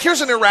phobia? Like,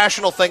 here's an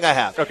irrational thing I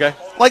have. Okay.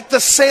 Like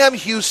the Sam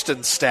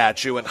Houston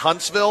statue in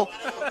Huntsville.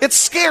 It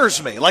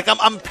scares me. Like,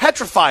 I'm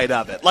petrified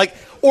of it. Like,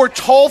 or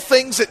tall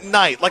things at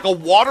night. Like a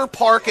water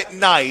park at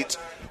night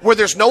where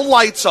there's no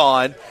lights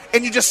on,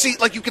 and you just see,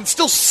 like, you can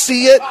still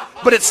see it,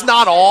 but it's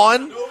not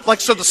on.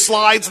 Like, so the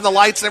slides and the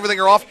lights and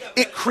everything are off.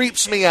 It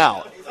creeps me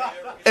out.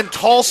 And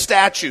tall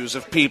statues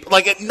of people.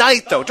 Like, at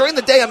night, though. During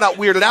the day, I'm not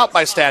weirded out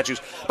by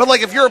statues. But,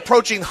 like, if you're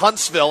approaching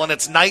Huntsville and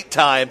it's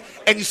nighttime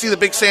and you see the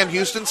big Sam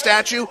Houston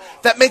statue,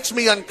 that makes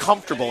me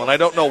uncomfortable, and I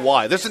don't know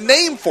why. There's a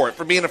name for it,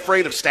 for being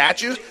afraid of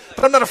statues,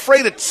 but I'm not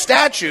afraid of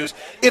statues.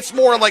 It's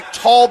more like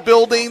tall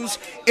buildings,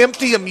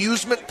 empty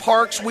amusement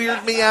parks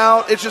weird me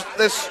out. It's just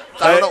this,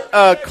 I don't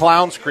know.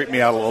 Clowns creep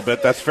me out a little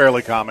bit. That's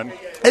fairly common.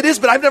 It is,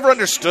 but I've never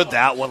understood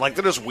that one. Like,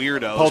 they're just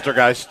weirdos.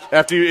 Poltergeist.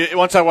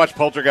 Once I watched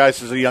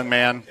Poltergeist as a young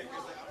man,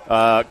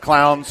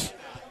 clowns,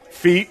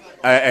 feet.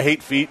 I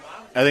hate feet.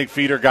 I think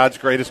feet are God's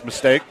greatest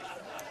mistake.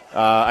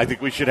 I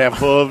think we should have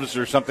hooves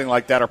or something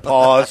like that, or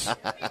paws.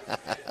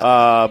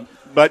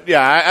 But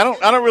yeah,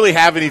 I don't really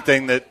have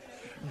anything that.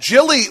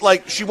 Jilly,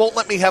 like, she won't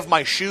let me have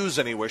my shoes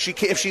anywhere.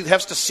 If she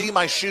has to see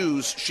my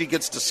shoes, she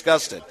gets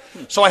disgusted.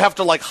 So I have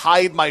to, like,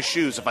 hide my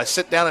shoes. If I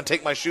sit down and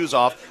take my shoes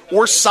off,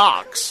 or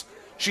socks.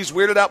 She's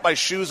weirded out by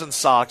shoes and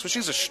socks, but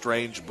she's a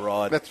strange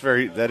broad.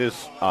 That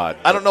is odd.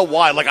 I don't know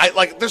why.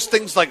 Like, there's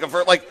things like of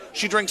her, like,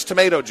 she drinks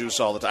tomato juice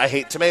all the time. I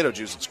hate tomato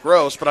juice. It's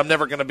gross, but I'm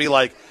never going to be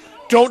like,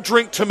 don't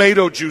drink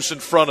tomato juice in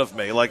front of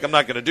me. Like, I'm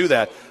not going to do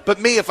that.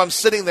 But me, if I'm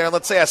sitting there, and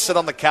let's say I sit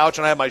on the couch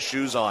and I have my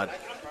shoes on,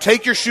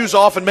 take your shoes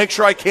off and make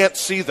sure I can't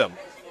see them.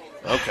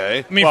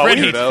 Okay. I mean, Fred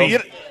hates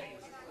feet.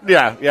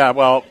 Yeah.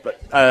 Well,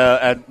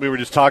 and we were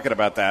just talking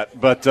about that,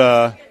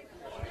 but.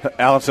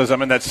 Alan says,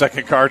 I'm in that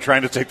second car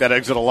trying to take that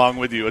exit along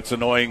with you. It's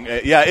annoying.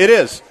 Yeah, it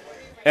is.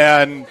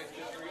 And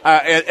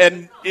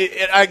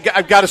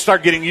I've got to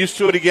start getting used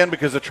to it again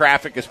because the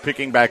traffic is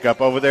picking back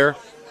up over there.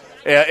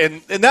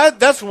 And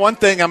that's one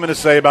thing I'm going to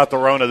say about the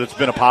Rona that's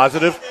been a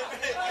positive.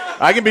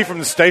 I can be from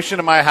the station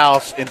to my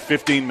house in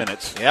 15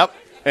 minutes. Yep.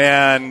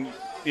 And,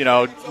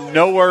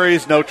 no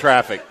worries, no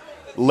traffic.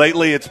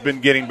 Lately, it's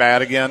been getting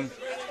bad again.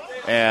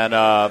 And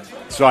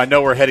so I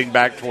know we're heading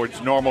back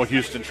towards normal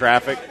Houston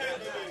traffic.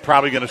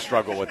 Probably going to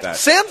struggle with that.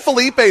 San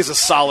Felipe is a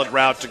solid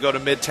route to go to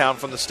Midtown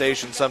from the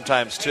station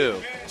sometimes,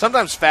 too.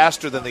 Sometimes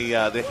faster than the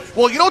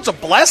well, it's a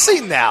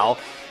blessing now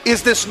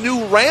is this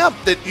new ramp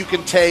that you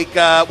can take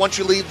once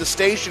you leave the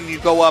station. You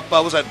go up,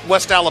 was that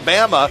West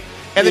Alabama,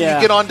 and then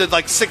you get on to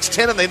like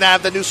 610, and they now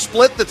have the new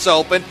split that's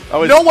open.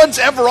 No one's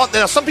ever on.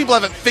 Now, some people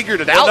haven't figured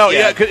it out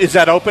yet. Yeah, is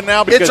that open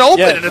now? Because, it's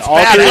open, and it's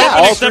bad.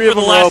 It's open except for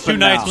the last 2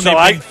 nights when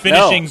they've been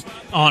finishing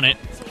on it.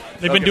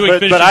 They've been doing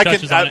finishing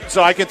touches on it.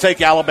 So I can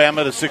take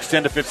Alabama to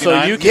 610 to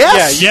 59? So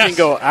you can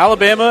go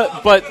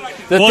Alabama, but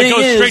the thing it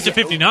goes is, straight to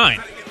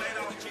 59.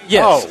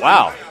 Yes. Oh,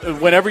 wow.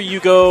 Whenever you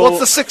go... Well, it's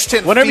the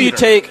 610 Whenever feeder. you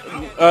take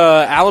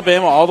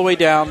Alabama all the way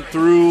down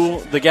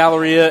through the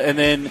Galleria, and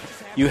then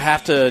you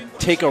have to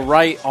take a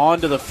right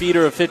onto the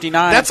feeder of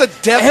 59. That's a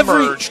death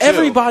merge, too.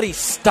 Everybody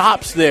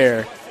stops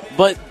there,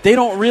 but they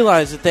don't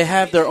realize that they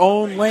have their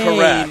own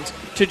lane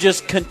to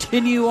just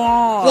continue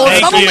on. Well,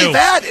 it's not only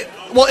that.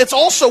 It's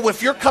also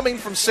if you're coming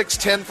from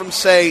 610 from,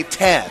 say,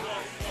 10.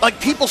 Like,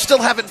 people still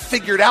haven't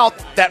figured out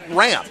that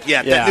ramp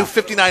yet, that new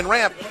 59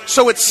 ramp.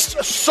 So it's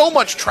so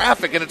much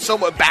traffic and it's so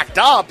much backed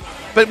up.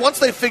 But once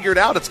they figure it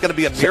out, it's going to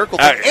be a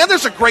miracle. And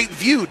there's a great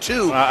view,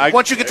 too.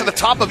 Once you get to the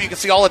top of it, you can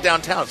see all of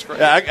downtown. It's great.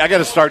 Yeah, I got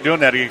to start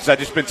doing that because I've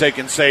just been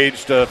taking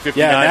Sage to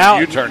 59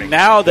 and U-turning.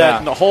 Now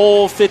that the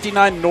whole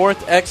 59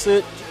 North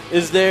exit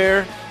is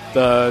there,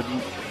 the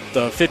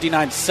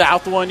 59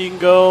 South one you can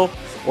go,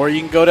 or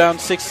you can go down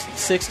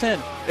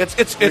 610.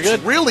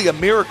 It's really a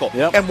miracle.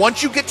 Yep. And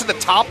once you get to the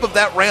top of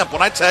that ramp,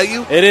 when I tell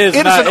you, it is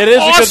an awesome a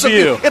good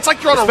view. It's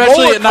like you're on especially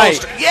a roller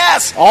coaster. At night.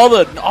 Yes. All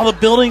the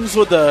buildings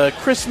with the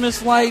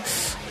Christmas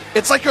lights.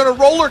 It's like you're on a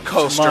roller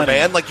coaster,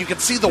 man. Like you can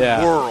see the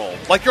world.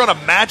 Like you're on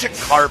a magic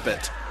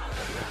carpet.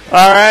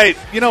 All right.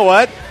 You know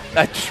what?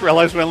 I just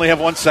realized we only have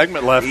one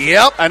segment left.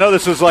 Yep. I know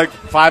this is like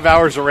 5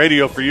 hours of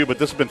radio for you, but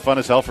this has been fun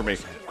as hell for me.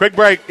 Quick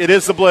break. It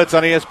is the Blitz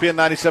on ESPN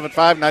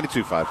 97.5,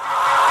 92.5.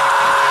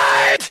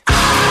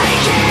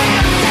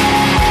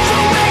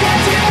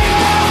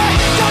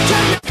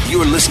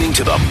 You're listening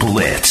to The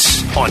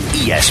Blitz on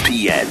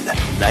ESPN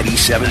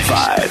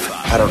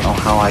 97.5. I don't know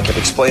how I could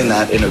explain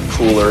that in a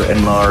cooler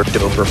and more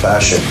doper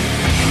fashion.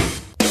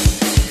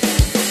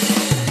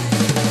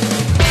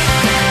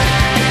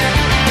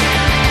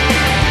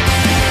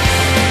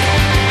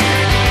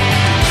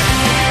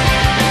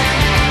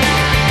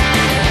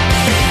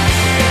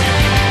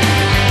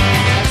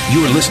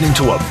 You're listening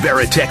to a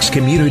Veritex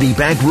Community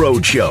Bank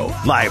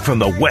Roadshow, live from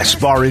the West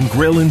Bar and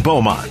Grill in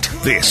Beaumont.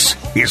 This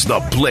is The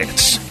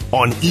Blitz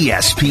on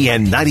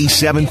ESPN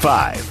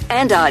 97.5.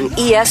 And on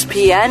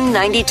ESPN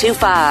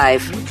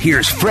 92.5.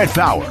 Here's Fred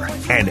Faour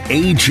and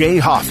A.J.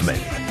 Hoffman.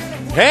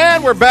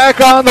 And we're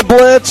back on The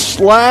Blitz,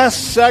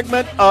 last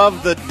segment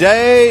of the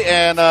day.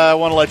 And I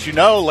want to let you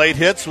know, late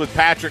hits with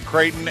Patrick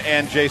Creighton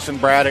and Jason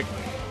Braddock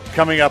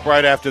coming up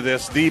right after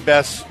this. The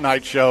best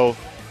night show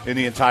in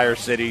the entire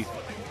city.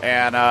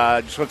 And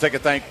I just want to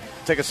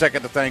take a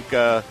second to thank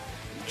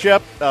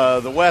Chip,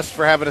 the West,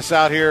 for having us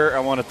out here. I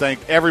want to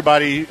thank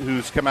everybody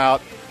who's come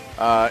out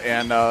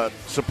and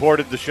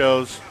supported the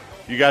shows.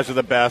 You guys are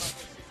the best.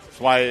 That's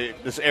why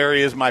this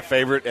area is my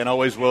favorite and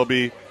always will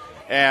be.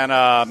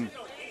 And,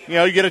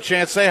 you get a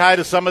chance to say hi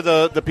to some of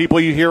the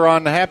people you hear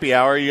on the happy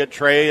hour. You get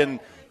Trey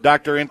and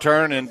Dr.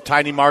 Intern and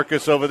Tiny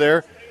Marcus over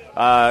there.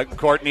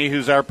 Courtney,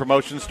 who's our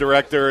promotions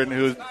director and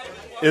who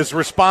is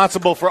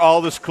responsible for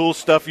all this cool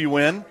stuff you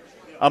win,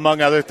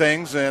 among other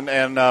things, and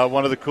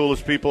one of the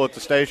coolest people at the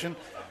station.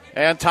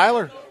 And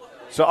Tyler.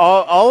 So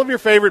all of your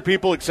favorite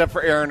people except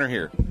for Aaron are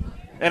here.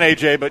 And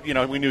AJ, but,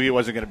 we knew he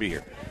wasn't going to be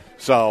here.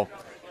 So,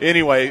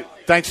 anyway,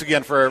 thanks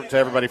again to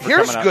everybody for coming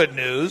out. Here's good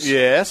news.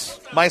 Yes.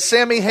 My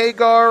Sammy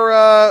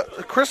Hagar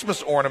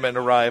Christmas ornament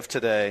arrived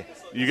today.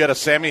 You got a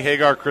Sammy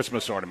Hagar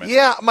Christmas ornament.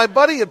 Yeah, my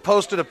buddy had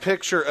posted a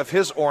picture of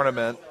his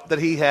ornament that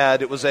he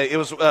had. It was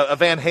a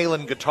Van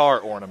Halen guitar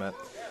ornament.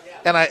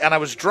 And I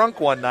was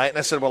drunk one night, and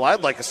I said, well, I'd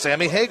like a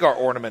Sammy Hagar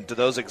ornament. Do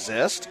those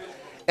exist?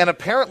 And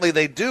apparently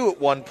they do at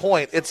one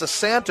point. It's a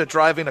Santa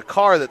driving a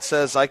car that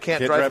says, I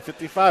can't drive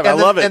 55. I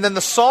love it. And then the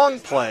song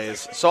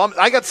plays. So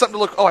I got something to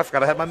look – I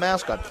forgot I had my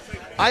mask on.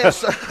 I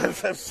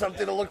have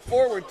something to look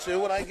forward to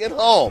when I get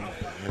home.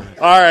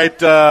 All right,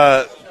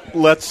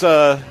 let's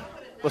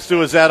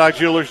do a Zadok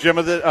Jewelers Gym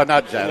of the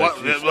not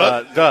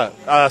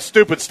Zadok.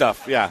 Stupid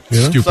stuff, yeah.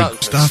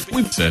 Stupid stuff.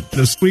 We said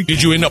this week.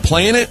 Did you end up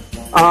playing it?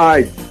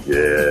 I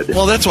did.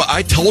 Well, that's why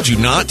I told you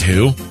not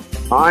to.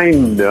 I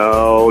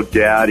know,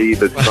 Daddy,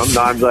 but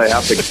sometimes I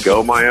have to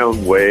go my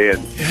own way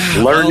and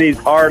learn these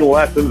hard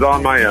lessons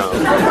on my own.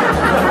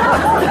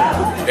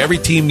 every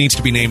team needs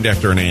to be named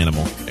after an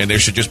animal, and there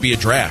should just be a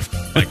draft.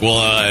 Like,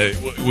 well,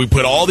 we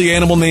put all the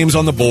animal names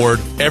on the board.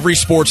 Every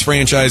sports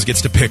franchise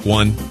gets to pick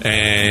one,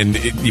 and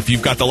if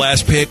you've got the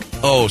last pick,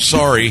 oh,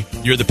 sorry,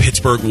 you're the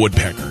Pittsburgh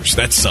Woodpeckers.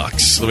 That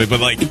sucks. But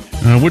like,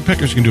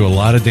 woodpeckers can do a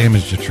lot of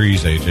damage to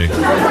trees, AJ.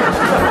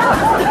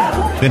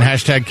 Then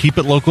hashtag keep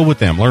it local with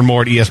them. Learn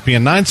more at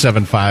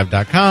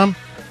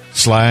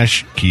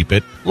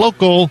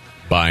ESPN975.com/keep-it-local.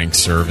 buying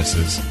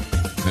services.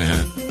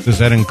 Yeah. Does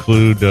that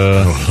include...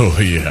 oh,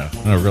 yeah.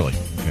 Oh, really?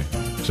 Okay.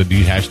 So do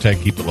you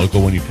hashtag keep it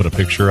local when you put a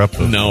picture up?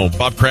 No,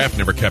 Bob Kraft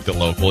never kept it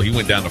local. He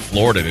went down to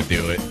Florida to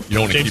do it. You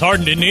don't James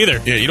Harden didn't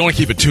either. Yeah, you don't want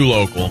to keep it too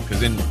local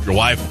because then your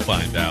wife will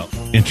find out.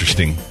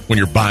 Interesting. When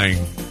you're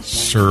buying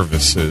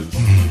services.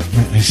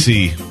 I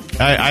see.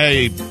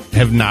 I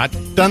have not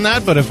done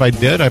that, but if I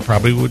did, I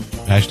probably would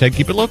hashtag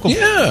keep it local.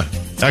 Yeah.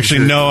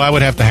 Actually, no, I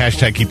would have to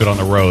hashtag keep it on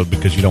the road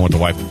because you don't want the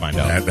wife to find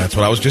out. That's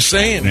what I was just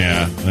saying.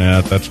 Yeah,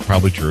 that's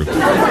probably true.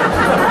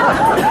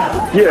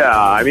 Yeah,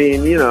 I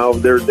mean,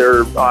 there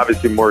are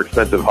obviously more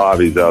expensive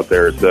hobbies out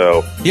there.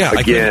 So yeah,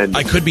 again,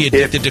 I could be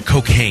addicted to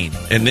cocaine,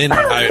 and then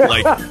my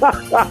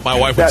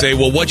wife would say,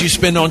 "Well, what'd you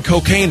spend on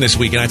cocaine this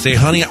week?" And I'd say,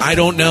 "Honey, I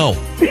don't know."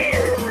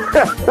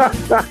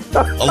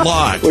 A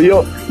lot. Well,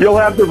 you'll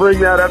have to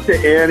bring that up to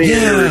Annie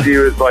in your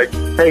review. It's like,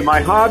 hey,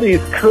 my hobbies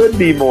could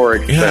be more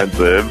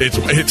expensive. Yeah.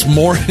 It's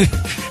more.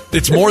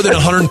 It's more than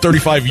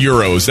 135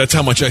 euros. That's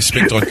how much I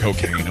spent on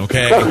cocaine.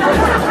 Okay.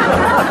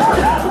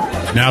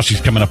 Now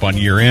she's coming up on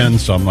year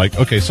end, so I'm like,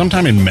 okay,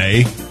 sometime in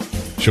May,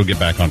 she'll get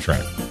back on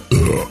track.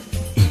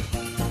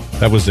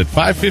 That was at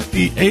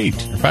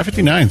 5:58 or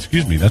 5:59.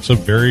 Excuse me. That's a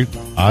very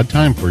odd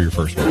time for your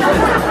first one.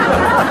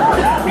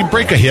 You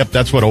break a hip.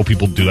 That's what old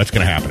people do. That's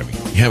going to happen to me.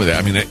 Yeah,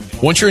 but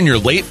once you're in your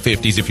late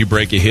 50s, if you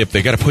break a hip,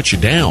 they got to put you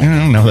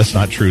down. No, that's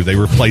not true. They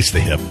replace the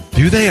hip.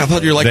 Do they? I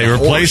thought you were like they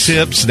replace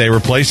hips. They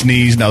replace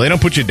knees. No, they don't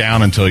put you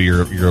down until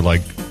you're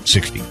like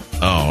 60.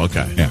 Oh,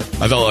 okay. Yeah.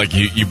 I thought like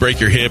you break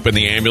your hip and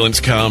the ambulance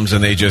comes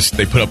and they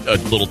put up a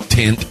little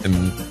tent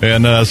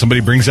and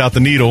somebody brings out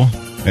the needle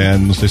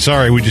and say,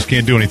 sorry, we just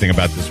can't do anything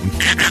about this one.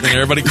 And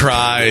everybody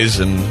cries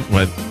and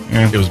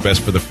it was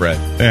best for the Fred.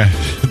 Yeah.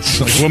 It's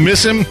like, we'll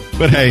miss him,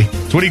 but hey,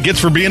 it's what he gets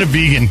for being a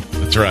vegan.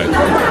 That's right.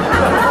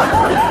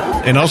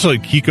 And also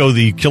Kiko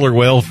the killer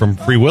whale from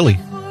Free Willy.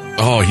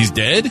 Oh, he's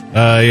dead?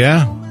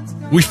 Yeah.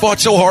 We fought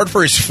so hard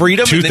for his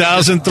freedom.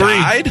 2003. And then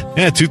he died?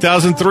 Yeah,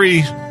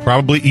 2003.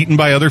 Probably eaten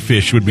by other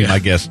fish would be my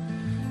guess.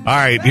 All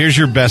right, here's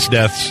your best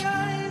deaths.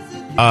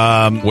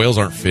 Whales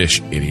aren't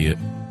fish, idiot.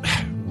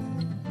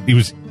 He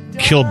was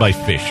killed by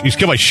fish. He was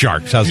killed by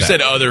sharks. How's you that?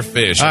 said other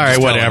fish. All right,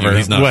 whatever.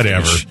 He's not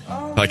whatever. Fish.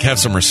 Like, have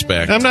some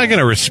respect. I'm not going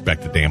to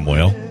respect the damn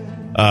whale.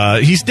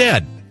 He's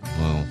dead.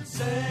 Well,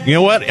 you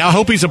know what? I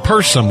hope he's a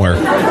purse somewhere.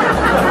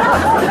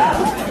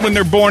 When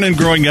they're born and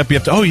growing up, you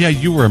have to, oh, yeah,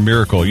 you were a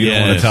miracle. You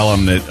don't want to tell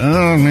them that,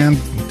 oh, man,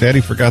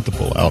 Daddy forgot to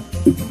pull out.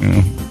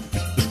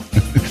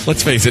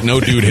 Let's face it,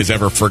 no dude has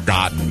ever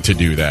forgotten to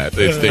do that.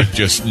 They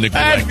just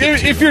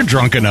neglected if you're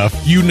drunk enough.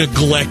 You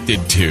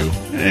neglected to.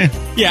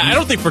 Yeah, I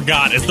don't think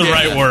forgot is the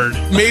right word.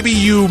 Maybe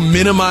you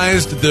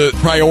minimized the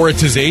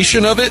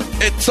prioritization of it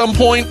at some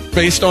point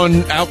based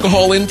on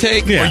alcohol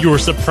intake. Or you were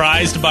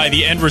surprised by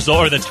the end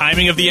result or the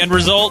timing of the end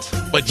result.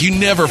 But you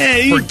never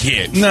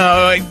forget. No,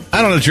 I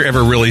don't know that you're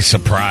ever really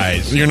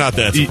surprised. You're not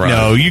that surprised.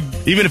 No,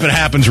 even if it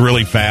happens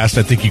really fast,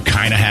 I think you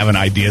kind of have an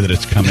idea that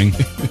it's coming.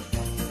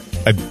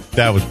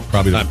 That was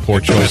probably a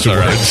poor choice of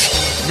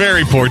words.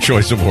 Very poor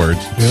choice of words.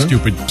 Yeah.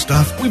 Stupid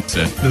stuff we've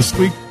said this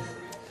week.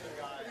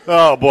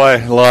 Oh,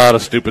 boy, a lot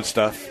of stupid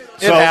stuff.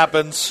 It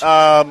happens.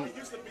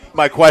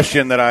 My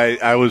question that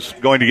I was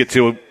going to get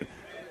to,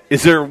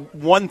 is there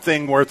one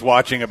thing worth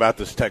watching about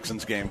this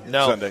Texans game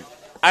Sunday?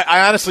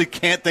 I honestly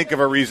can't think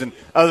of a reason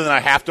other than I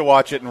have to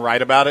watch it and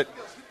write about it,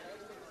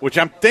 which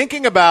I'm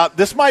thinking about.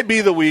 This might be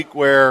the week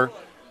where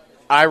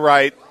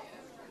I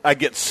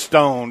get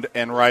stoned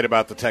and write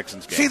about the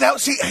Texans game.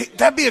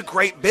 That'd be a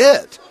great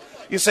bit.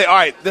 You say, all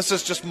right, this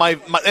is just my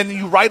and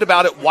you write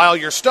about it while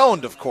you're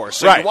stoned, of course.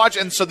 So you watch,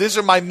 and so these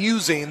are my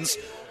musings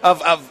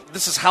of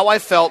this is how I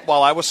felt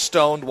while I was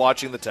stoned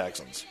watching the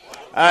Texans.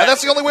 And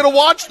that's the only way to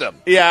watch them.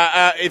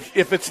 Yeah,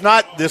 if it's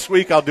not this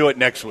week, I'll do it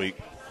next week.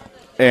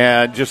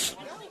 And just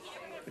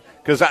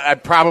because I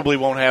probably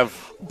won't have.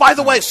 By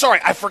the way, sorry,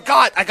 I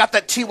forgot. I got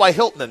that T.Y.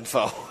 Hilton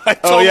info. I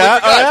totally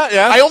forgot.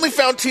 I only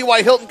found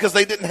T.Y. Hilton because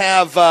they didn't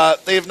have.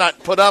 They have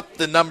not put up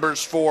the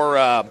numbers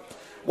for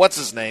what's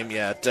his name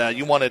yet.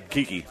 You wanted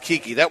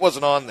Kiki. That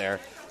wasn't on there,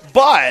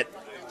 but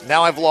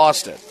now I've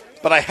lost it.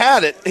 But I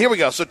had it. Here we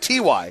go. So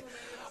T.Y.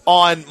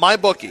 on my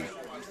bookie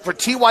for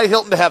T.Y.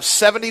 Hilton to have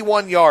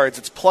 71 yards,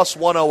 it's plus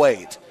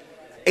 108.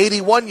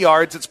 81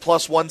 yards, it's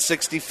plus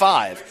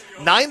 165.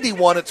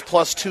 91, it's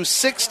plus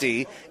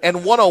 260.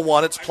 And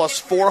 101, it's plus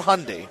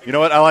 400. You know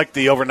what? I like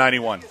the over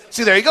 91.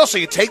 See, there you go. So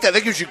you take that.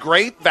 That gives you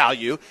great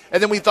value.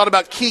 And then we thought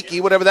about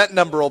Kiki, whatever that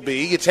number will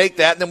be. You take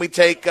that, and then we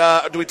take,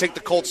 do we take the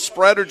Colts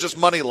spread or just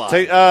money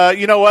line?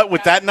 You know what?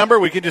 With that number,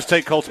 we can just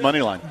take Colts money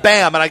line.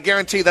 Bam. And I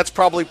guarantee that's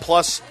probably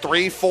plus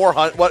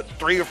 300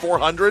 or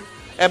 400.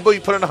 and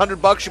you put in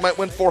 $100, you might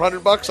win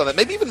 $400 on that.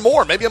 Maybe even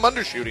more. Maybe I'm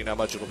undershooting how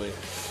much it'll be.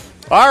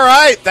 All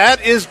right,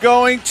 that is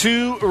going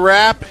to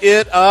wrap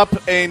it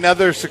up.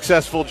 Another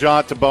successful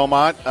jaunt to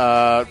Beaumont.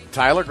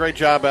 Tyler, great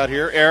job out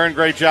here. Aaron,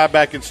 great job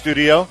back in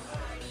studio.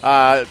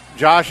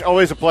 Josh,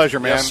 always a pleasure,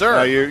 man. Yes,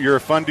 sir. You're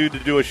a fun dude to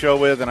do a show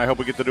with, and I hope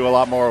we get to do a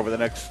lot more over the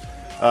next few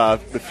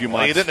months.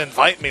 Well, you didn't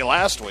invite me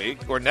last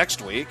week or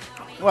next week.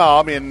 Well,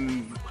 I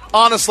mean,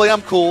 honestly,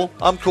 I'm cool.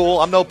 I'm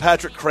no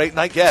Patrick Creighton.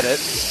 I get it.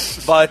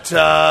 But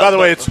by the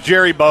way, it's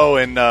Jerry Bowe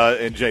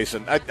and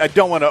Jason. I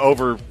don't want to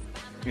over.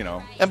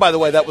 And by the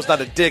way, that was not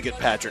a dig at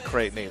Patrick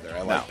Creighton either.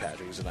 I like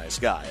Patrick; he's a nice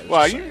guy.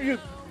 Well, you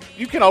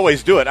can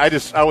always do it. I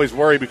always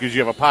worry because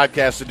you have a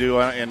podcast to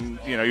do, and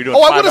you're doing.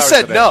 Oh, I would have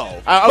said no,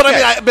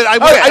 okay. but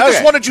I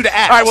just wanted you to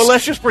ask. All right, well,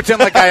 let's just pretend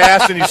like I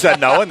asked and you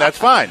said no, and that's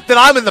fine. Then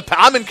I'm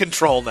in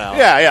control now.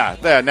 Yeah.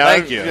 Now,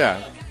 thank you.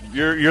 Yeah,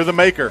 you're the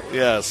maker.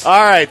 Yes.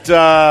 All right.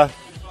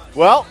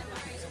 Well,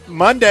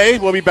 Monday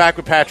we'll be back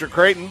with Patrick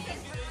Creighton.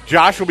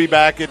 Josh will be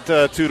back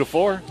at 2 to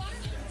 4,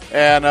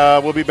 and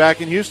we'll be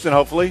back in Houston.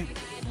 Hopefully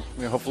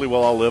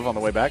we'll all live on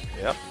the way back.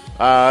 Yep.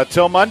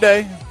 Till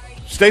Monday,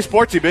 stay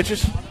sportsy,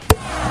 bitches.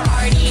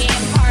 Partying,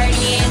 fun,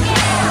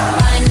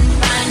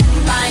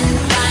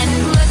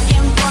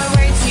 looking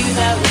forward to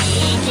the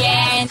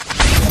weekend.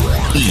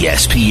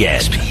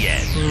 ESPN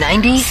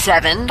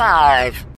 97.5.